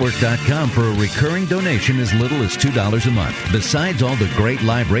thebrewingnetwork.com for a recurring donation as little as $2 a month. Besides all the great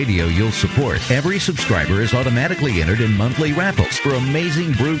live radio you'll support, every subscriber is automatically entered in monthly raffles for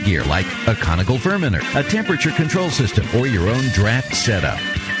amazing brew gear like a conical fermenter, a temperature control system, or your own draft setup.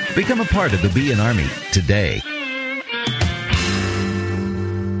 Become a part of the BN Army today.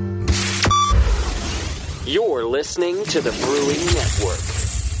 You're listening to the Brewing Network.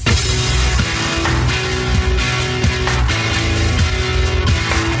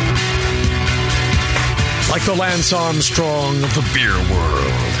 Like the Lance Armstrong of the beer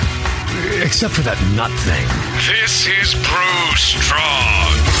world. Except for that nut thing. This is Brew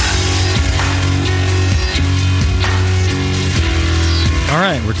Strong. All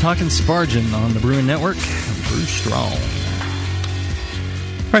right, we're talking Sparging on the Brewing Network. Brew Strong. All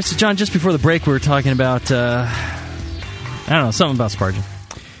right, so John, just before the break, we were talking about, I don't know, something about Sparging.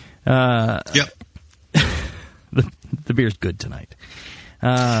 Yep. The beer's good tonight.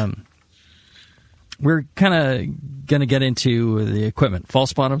 We're kind of going to get into the equipment.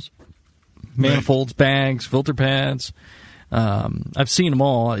 False bottoms, manifolds, bags, filter pads. I've seen them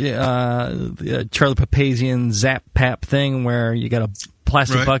all. The Charlie Papazian Zap Pap thing where you got a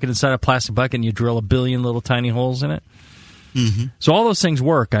plastic bucket inside a plastic bucket and you drill a billion little tiny holes in it. Mm-hmm. So all those things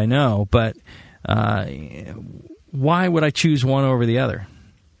work, I know, but why would I choose one over the other?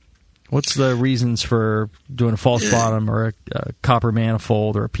 What's the reasons for doing a false bottom or a copper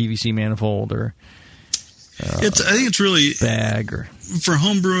manifold or a PVC manifold or I think it's really bag or for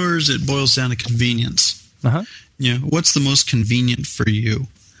home brewers. It boils down to convenience. You know, what's the most convenient for you?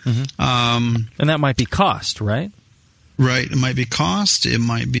 Mm-hmm. And that might be cost, right? Right. It might be cost. It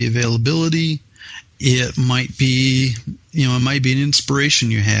might be availability. It might be, it might be an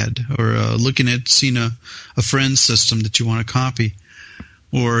inspiration you had, or seeing a friend's system that you want to copy,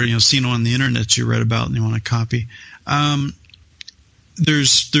 or seeing on the internet that you read about and you want to copy.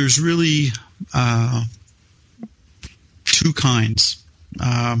 There's really 2 kinds.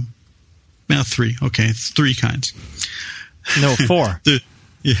 Three. Okay, 3 kinds. No, 4.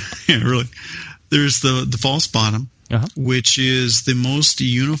 Yeah, really. There's the false bottom, which is the most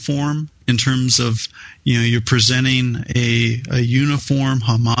uniform in terms of, you're presenting a uniform,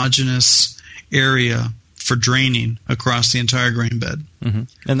 homogeneous area for draining across the entire grain bed. Mm-hmm.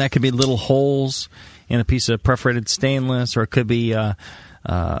 And that could be little holes in a piece of perforated stainless, or it could be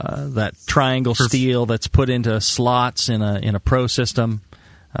that triangle steel that's put into slots in a pro system.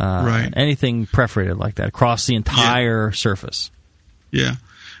 Anything perforated like that across the entire surface. Yeah.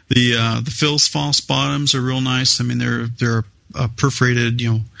 The Phil's false bottoms are real nice. I mean, they're a perforated,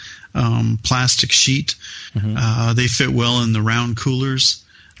 plastic sheet. Mm-hmm. They fit well in the round coolers.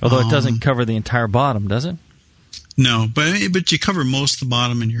 Although it doesn't cover the entire bottom, does it? No, but you cover most of the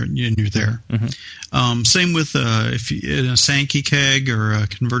bottom and you're there. Mm-hmm. Same with if you, in a Sankey keg or a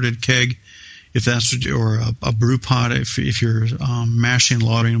converted keg, if that's or a brew pot, if you're mashing and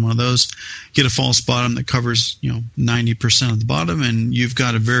lautering one of those, get a false bottom that covers 90% of the bottom, and you've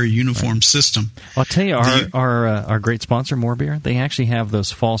got a very uniform system. I'll tell you, our great sponsor, More Beer, they actually have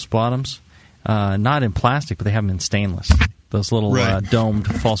those false bottoms, not in plastic, but they have them in stainless. Those little domed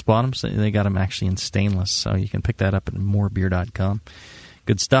false bottoms, they got them actually in stainless, so you can pick that up at morebeer.com.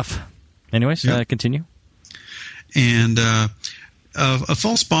 Good stuff. Anyways, continue. And a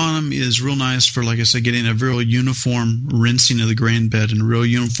false bottom is real nice for, like I said, getting a real uniform rinsing of the grain bed and a real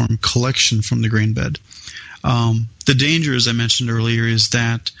uniform collection from the grain bed. The danger, as I mentioned earlier, is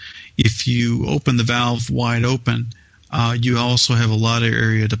that if you open the valve wide open, you also have a lot of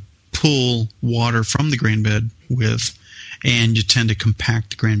area to pull water from the grain bed with, and you tend to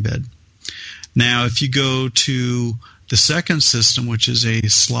compact the grain bed. Now, if you go to the second system, which is a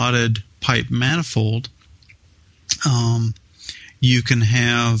slotted pipe manifold, you can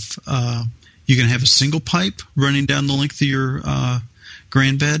have a single pipe running down the length of your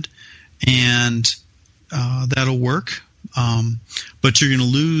grain bed, and that'll work. But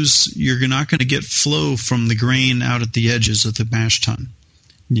you're not going to get flow from the grain out at the edges of the mash tun.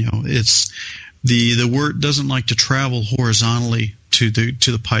 It's the wort doesn't like to travel horizontally to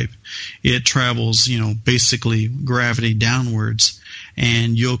the pipe. It travels, basically gravity downwards.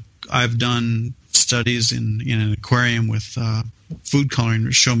 And I've done studies in an aquarium with food coloring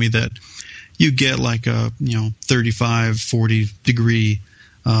that show me that you get like a 35, 40 degree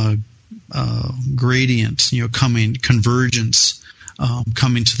gradient, convergence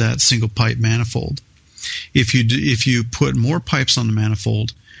coming to that single pipe manifold. If you put more pipes on the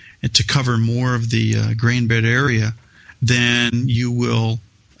manifold and to cover more of the grain bed area, then you will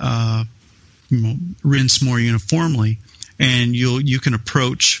rinse more uniformly, and you can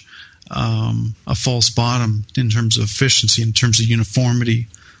approach a false bottom in terms of efficiency, in terms of uniformity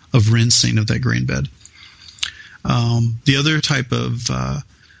of rinsing of that grain bed. The other type of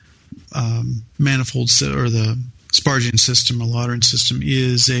manifolds, or the Sparging system or lautering system,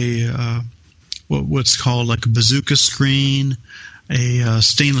 is what's called like a bazooka screen, a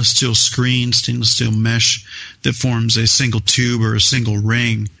stainless steel screen, stainless steel mesh that forms a single tube or a single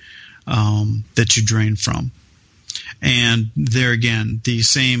ring that you drain from. And there again, the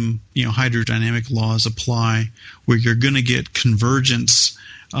same hydrodynamic laws apply, where you're going to get convergence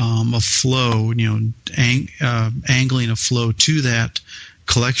of flow, angling of flow to that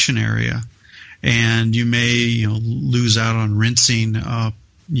collection area, and you may lose out on rinsing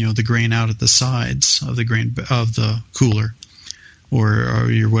the grain out at the sides of the cooler or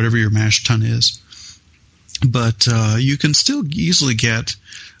your whatever your mash tun is. But you can still easily get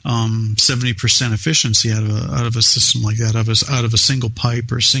 70% efficiency out of a system like that, out of a single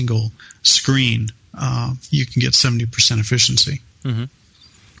pipe or a single screen. You can get 70% efficiency. Mm-hmm.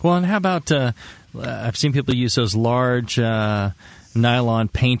 Well, and how about I've seen people use those large nylon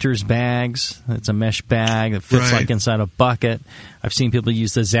painter's bags. It's a mesh bag that fits like inside a bucket. I've seen people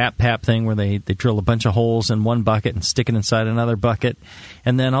use the Zap Pap thing where they drill a bunch of holes in one bucket and stick it inside another bucket.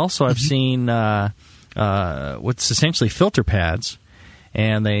 And then also I've seen what's essentially filter pads,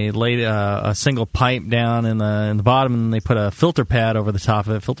 and they lay a single pipe down in the bottom, and they put a filter pad over the top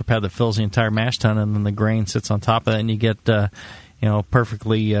of it, filter pad that fills the entire mash tun, and then the grain sits on top of it, and you get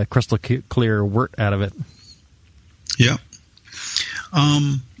perfectly crystal clear wort out of it. Yeah.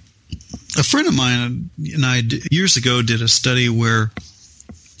 A friend of mine and I years ago did a study where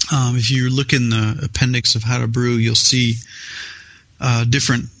if you look in the appendix of How to Brew, you'll see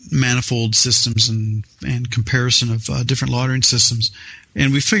different manifold systems and comparison of different lautering systems.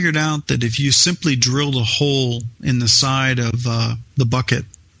 And we figured out that if you simply drilled a hole in the side of the bucket,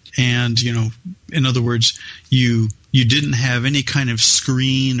 and in other words, you didn't have any kind of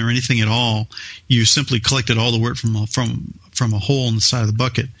screen or anything at all, you simply collected all the wort from a hole in the side of the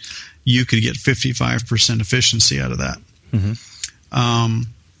bucket, you could get 55% efficiency out of that. Mm-hmm.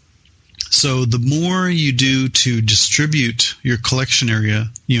 So the more you do to distribute your collection area,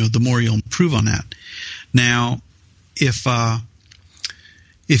 the more you'll improve on that. Now, if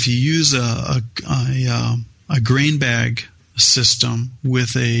you use a grain bag system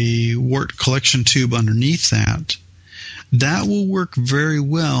with a wort collection tube underneath that will work very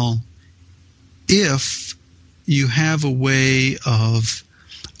well if you have a way of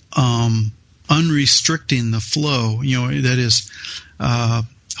unrestricting the flow. That is,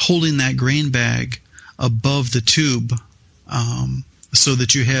 holding that grain bag above the tube so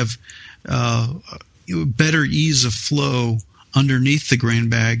that you have better ease of flow underneath the grain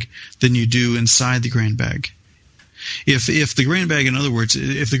bag than you do inside the grain bag. If the grain bag, in other words,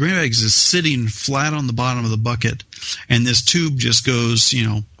 if the grain bag is sitting flat on the bottom of the bucket, and this tube just goes,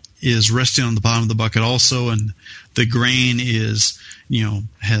 is resting on the bottom of the bucket also, and the grain is,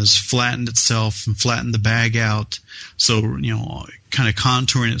 has flattened itself and flattened the bag out, so, kind of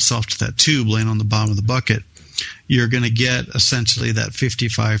contouring itself to that tube laying on the bottom of the bucket, you're going to get essentially that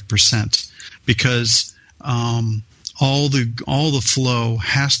 55%, because all the flow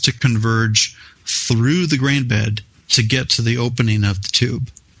has to converge through the grain bed to get to the opening of the tube.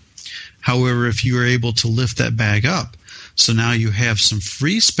 However, if you are able to lift that bag up, so now you have some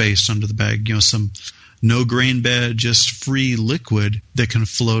free space under the bag, some no grain bed, just free liquid that can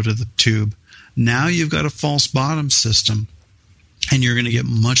flow to the tube, Now you've got a false bottom system, and you're going to get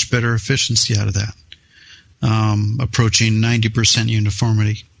much better efficiency out of that, approaching 90%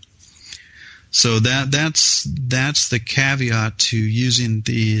 uniformity. So that's the caveat to using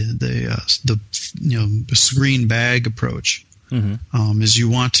the screen bag approach. Is you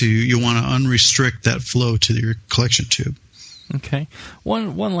want to unrestrict that flow to your collection tube. Okay.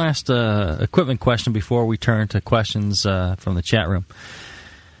 One last equipment question before we turn to questions from the chat room.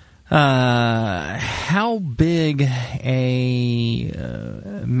 How big a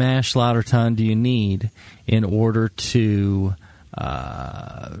mash slaughter ton do you need in order to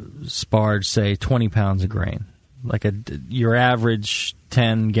sparge, say, 20 pounds of grain? Like your average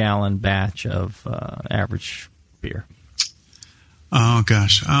 10-gallon batch of average beer. Oh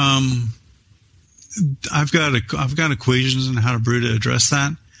gosh, I've got equations on how to brew to address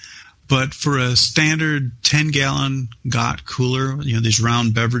that. But for a standard 10-gallon GOT cooler, these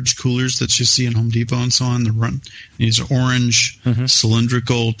round beverage coolers that you see in Home Depot and so on, these orange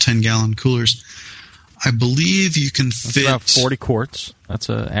cylindrical 10-gallon coolers, I believe you can fit about 40 quarts. That's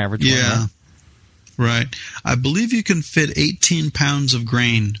an average one. Yeah, right. I believe you can fit 18 pounds of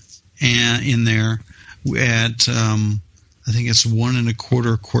grain in there at I think it's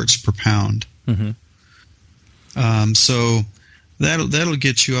 1.25 quarts per pound. So that'll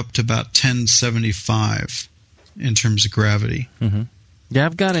get you up to about 1075 in terms of gravity. Yeah,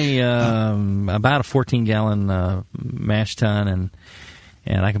 I've got about a 14-gallon mash tun,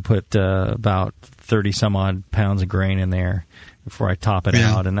 and I can put about 30 some odd pounds of grain in there before I top it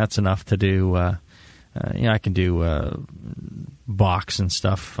out, and that's enough to do. I can do box and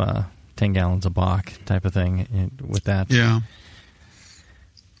stuff. 10 gallons of Bach type of thing with that.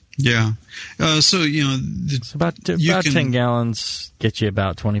 So it's about 10 gallons get you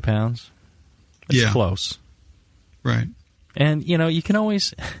about 20 pounds. It's close, right? And you can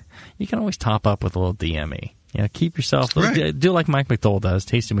always top up with a little DME. Keep yourself do like Mike McDole does,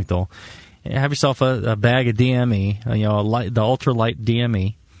 Tasty McDole. Have yourself a bag of DME, the ultralight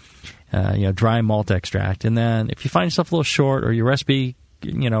DME, dry malt extract, and then if you find yourself a little short or your recipe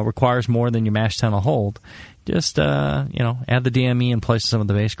requires more than your mash tun will hold, just add the DME in place of some of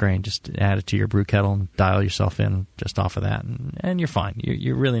the base grain. Just add it to your brew kettle and dial yourself in just off of that, and you're fine.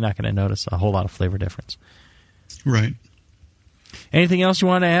 You're really not going to notice a whole lot of flavor difference. Right. Anything else you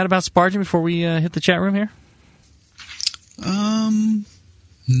want to add about sparging before we hit the chat room here?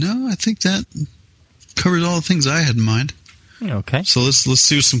 No, I think that covers all the things I had in mind. Okay. So let's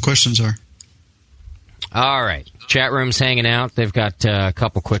see what some questions are. All right. Chat room's hanging out. They've got a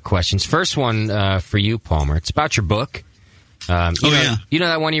couple quick questions. First one for you, Palmer. It's about your book. You know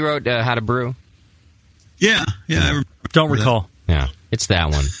that one you wrote, How to Brew? Yeah. I don't recall. Yeah, it's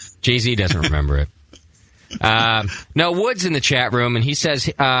that one. Jay-Z doesn't remember it. No, Wood's in the chat room, and he says,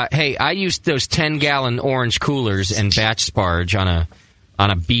 hey, I used those 10-gallon orange coolers and batch sparge on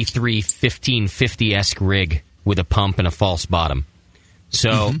a B3 1550-esque rig with a pump and a false bottom.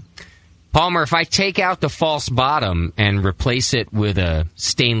 So, Palmer, if I take out the false bottom and replace it with a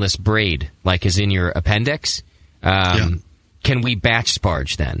stainless braid, like is in your appendix, can we batch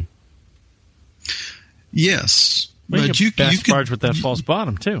sparge then? Yes. Well, you can batch sparge with that false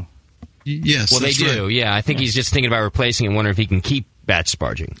bottom, too. Yes. Well, they do, right. Yeah. I think he's just thinking about replacing it and wondering if he can keep batch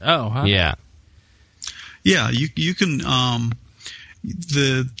sparging. Oh, huh? Yeah. Yeah, you can.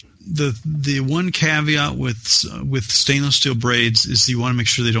 The one caveat with stainless steel braids is you want to make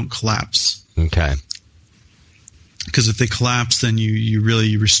sure they don't collapse. Okay. Because if they collapse, then you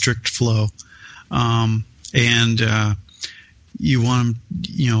really restrict flow, and you want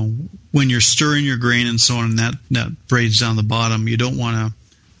them, when you're stirring your grain and so on, and that braid's down the bottom, you don't want to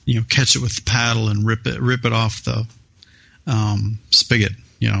catch it with the paddle and rip it off the spigot,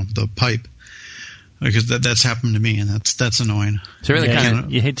 the pipe. Because that's happened to me, and that's annoying. So really,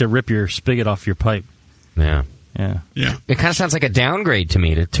 you hate to rip your spigot off your pipe. Yeah. It kind of sounds like a downgrade to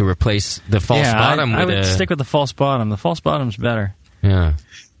me to replace the false bottom. I would stick with the false bottom. The false bottom's better. Yeah.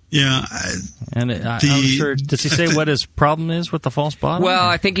 Yeah. I'm sure. Does he say what his problem is with the false bottom? Well,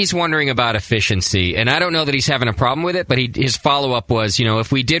 I think he's wondering about efficiency, and I don't know that he's having a problem with it, but his follow-up was,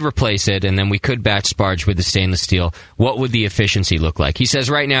 if we did replace it and then we could batch sparge with the stainless steel, what would the efficiency look like? He says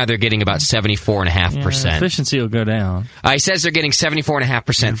right now they're getting about 74.5%. Efficiency will go down. He says they're getting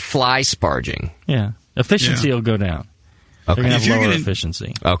 74.5% fly sparging. Yeah. Efficiency will go down. Okay. They're going to have lower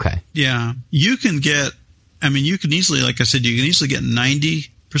efficiency. Okay. Yeah. You can easily, like I said, you can easily get 90%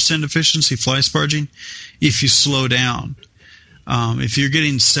 efficiency fly sparging if you slow down. If you're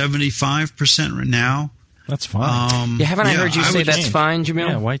getting 75% right now, that's fine. Haven't I heard you say that's fine, Jamil?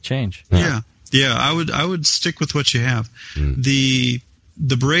 Yeah, why change? Yeah. I would stick with what you have.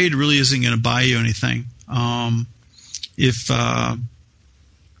 the braid really isn't going to buy you anything.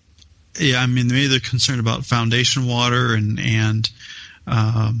 Maybe they're concerned about foundation water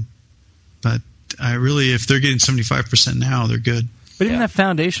but if they're getting 75% now, they're good. But even that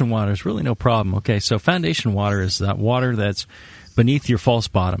foundation water is really no problem. Okay, so foundation water is that water that's beneath your false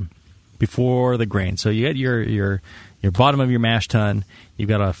bottom, before the grain. So you got your bottom of your mash tun. You've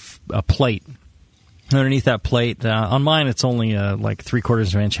got a plate. Underneath that plate, on mine it's only like 3/4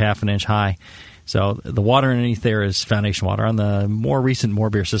 of an inch, half an inch high. So the water underneath there is foundation water. On the more recent More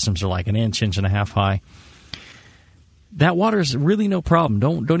Beer systems are like an inch and a half high. That water is really no problem.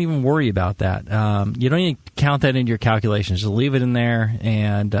 Don't even worry about that. You don't even count that into your calculations. Just leave it in there,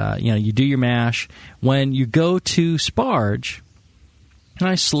 and you do your mash. When you go to sparge,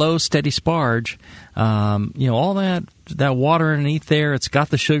 nice slow, steady sparge, all that water underneath there, it's got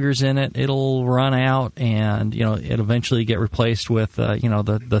the sugars in it. It'll run out, and it'll eventually get replaced with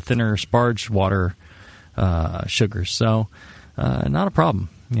the thinner sparge water sugars. So not a problem.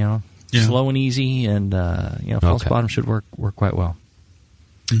 Slow and easy, and false bottom should work quite well.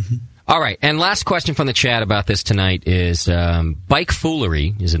 Mm-hmm. All right, and last question from the chat about this tonight is Bike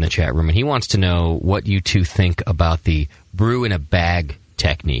Foolery is in the chat room, and he wants to know what you two think about the brew in a bag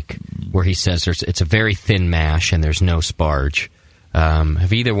technique, where he says it's a very thin mash and there's no sparge.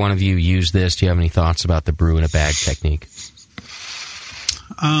 Have either one of you used this? Do you have any thoughts about the brew in a bag technique?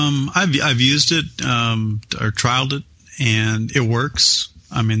 I've used it or trialed it, and it works.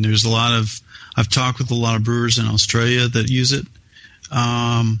 There's I've talked with a lot of brewers in Australia that use it.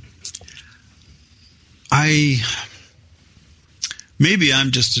 Maybe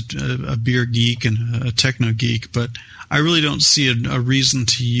I'm just a beer geek and a techno geek, but I really don't see a reason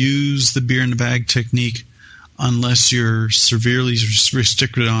to use the beer in the bag technique unless you're severely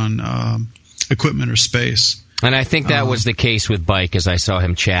restricted on equipment or space. And I think that was the case with Bike, as I saw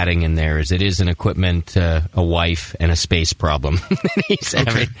him chatting in there. Is it is an equipment, a wife, and a space problem he's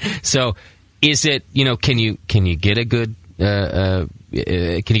having. So, is it? Can you get a good? Can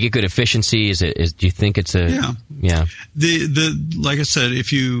you get good efficiency? Do you think it's a? Yeah. The like I said,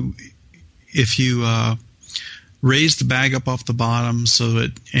 if you raise the bag up off the bottom so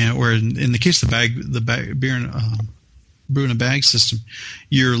that, or in the case of the bag beer in brew in a bag system,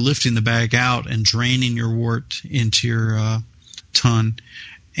 you're lifting the bag out and draining your wort into your tun.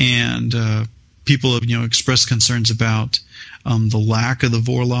 And people have expressed concerns about the lack of the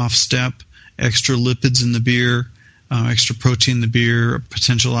Vorloff step, extra lipids in the beer, extra protein in the beer,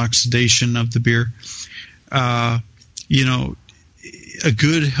 potential oxidation of the beer. A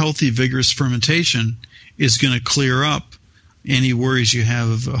good, healthy, vigorous fermentation is going to clear up any worries you have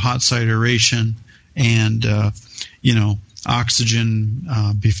of hot side aeration and oxygen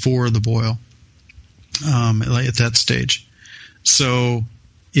before the boil at that stage. So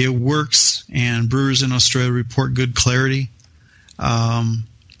it works, and brewers in Australia report good clarity. Go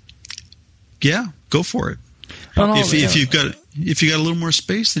for it. If you got a little more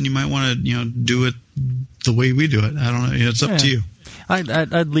space, then you might want to do it the way we do it. I don't know. It's up to you.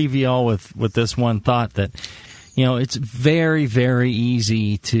 I'd leave you all with this one thought that it's very, very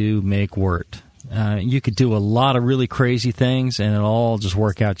easy to make wort. You could do a lot of really crazy things, and it'll all just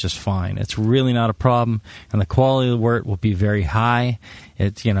work out just fine. It's really not a problem, and the quality of the wort will be very high.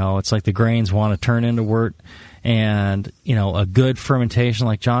 It's like the grains want to turn into wort, and a good fermentation,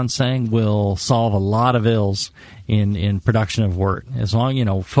 like John's saying, will solve a lot of ills in production of wort. As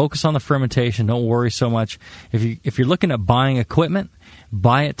long focus on the fermentation, don't worry so much. If you're looking at buying equipment,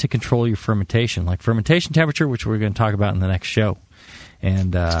 buy it to control your fermentation, like fermentation temperature, which we're going to talk about in the next show.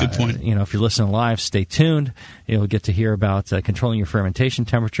 And that's a good point. If you're listening live, stay tuned. You'll get to hear about controlling your fermentation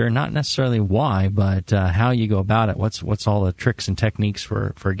temperature. Not necessarily why, but how you go about it. What's all the tricks and techniques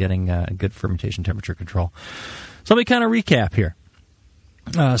for getting good fermentation temperature control. So let me kind of recap here.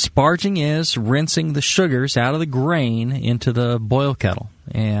 Sparging is rinsing the sugars out of the grain into the boil kettle,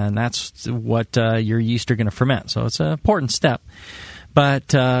 and that's what your yeast are going to ferment. So it's an important step. But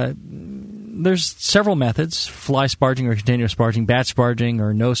there's several methods: fly sparging or continuous sparging, batch sparging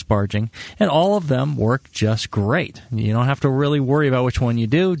or no sparging, and all of them work just great. You don't have to really worry about which one you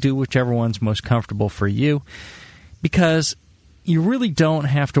do. Do whichever one's most comfortable for you, because you really don't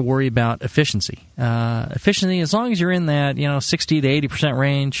have to worry about efficiency. Efficiency, as long as you're in that 60 to 80%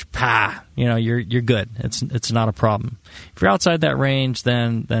 range, you're good. It's not a problem. If you're outside that range,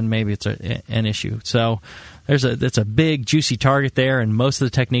 then maybe it's an issue. So it's a big juicy target there, and most of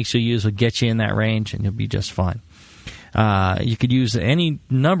the techniques you'll use will get you in that range, and you'll be just fine. You could use any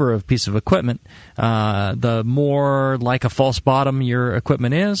number of pieces of equipment. The more like a false bottom your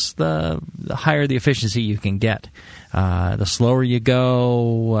equipment is, the higher the efficiency you can get. The slower you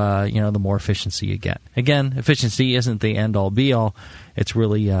go, the more efficiency you get. Again, efficiency isn't the end-all, be-all. It's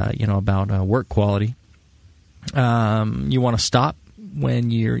really, about work quality. You want to stop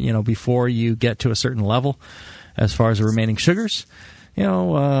when you're, before you get to a certain level as far as the remaining sugars.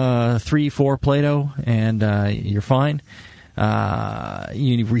 3-4 Plato, and you're fine.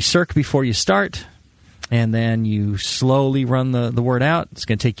 You recirc before you start, and then you slowly run the wort out. It's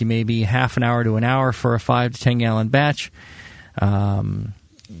going to take you maybe half an hour to an hour for a 5 to 10 gallon batch.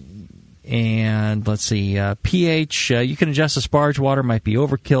 And let's see, pH, you can adjust the sparge water, might be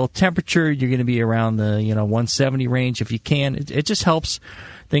overkill. Temperature, you're going to be around the 170 range if you can. It just helps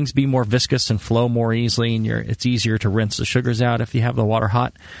things be more viscous and flow more easily, and it's easier to rinse the sugars out if you have the water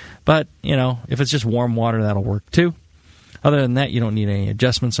hot. But, if it's just warm water, that'll work too. Other than that, you don't need any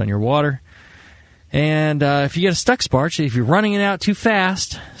adjustments on your water. And if you get a stuck sparge, if you're running it out too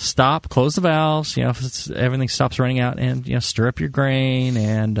fast, stop, close the valves, if everything stops running out, and, stir up your grain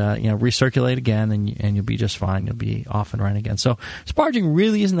and, recirculate again, and you'll be just fine. You'll be off and running again. So sparging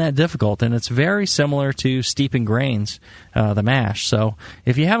really isn't that difficult, and it's very similar to steeping grains, the mash. So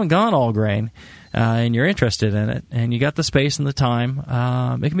if you haven't gone all grain, and you're interested in it, and you got the space and the time,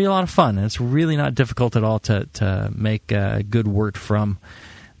 it can be a lot of fun. And it's really not difficult at all to make a good wort from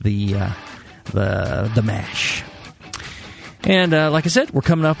the mash. And like I said, we're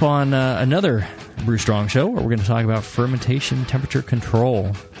coming up on another Brew Strong show where we're going to talk about fermentation temperature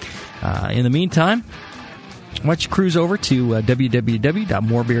control. In the meantime, why don't you cruise over to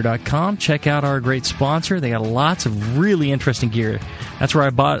www.morebeer.com. Check out our great sponsor. They got lots of really interesting gear. That's where I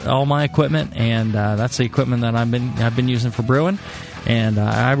bought all my equipment, and that's the equipment that I've been using for brewing, and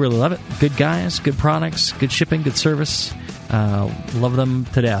I really love it. Good guys, good products, good shipping, good service. Love them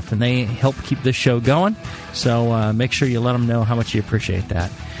to death, and they help keep this show going. So make sure you let them know how much you appreciate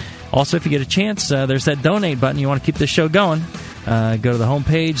that. Also, if you get a chance, there's that donate button. You want to keep this show going, go to the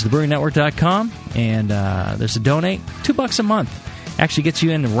homepage, thebrewingnetwork.com, and there's a donate. $2 a month actually gets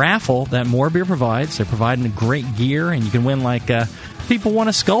you in the raffle that More Beer provides. They're providing great gear, and you can win people won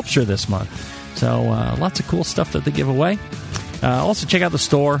a sculpture this month. So lots of cool stuff that they give away. Also, check out the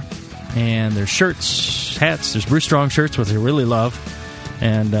store. And there's shirts, hats. There's Brew Strong shirts, which I really love.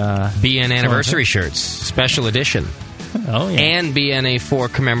 And BN anniversary shirts, special edition. Oh, yeah. And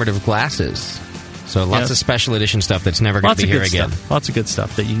BNA4 commemorative glasses. So lots of special edition stuff that's never going to be here again. Lots of good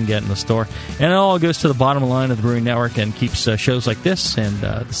stuff that you can get in the store. And it all goes to the bottom line of the Brewing Network and keeps shows like this and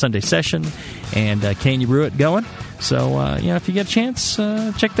the Sunday Session and Can You Brew It going. So, if you get a chance,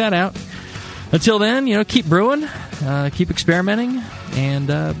 check that out. Until then, keep brewing, keep experimenting,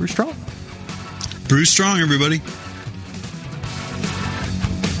 and brew strong. Brew strong, everybody.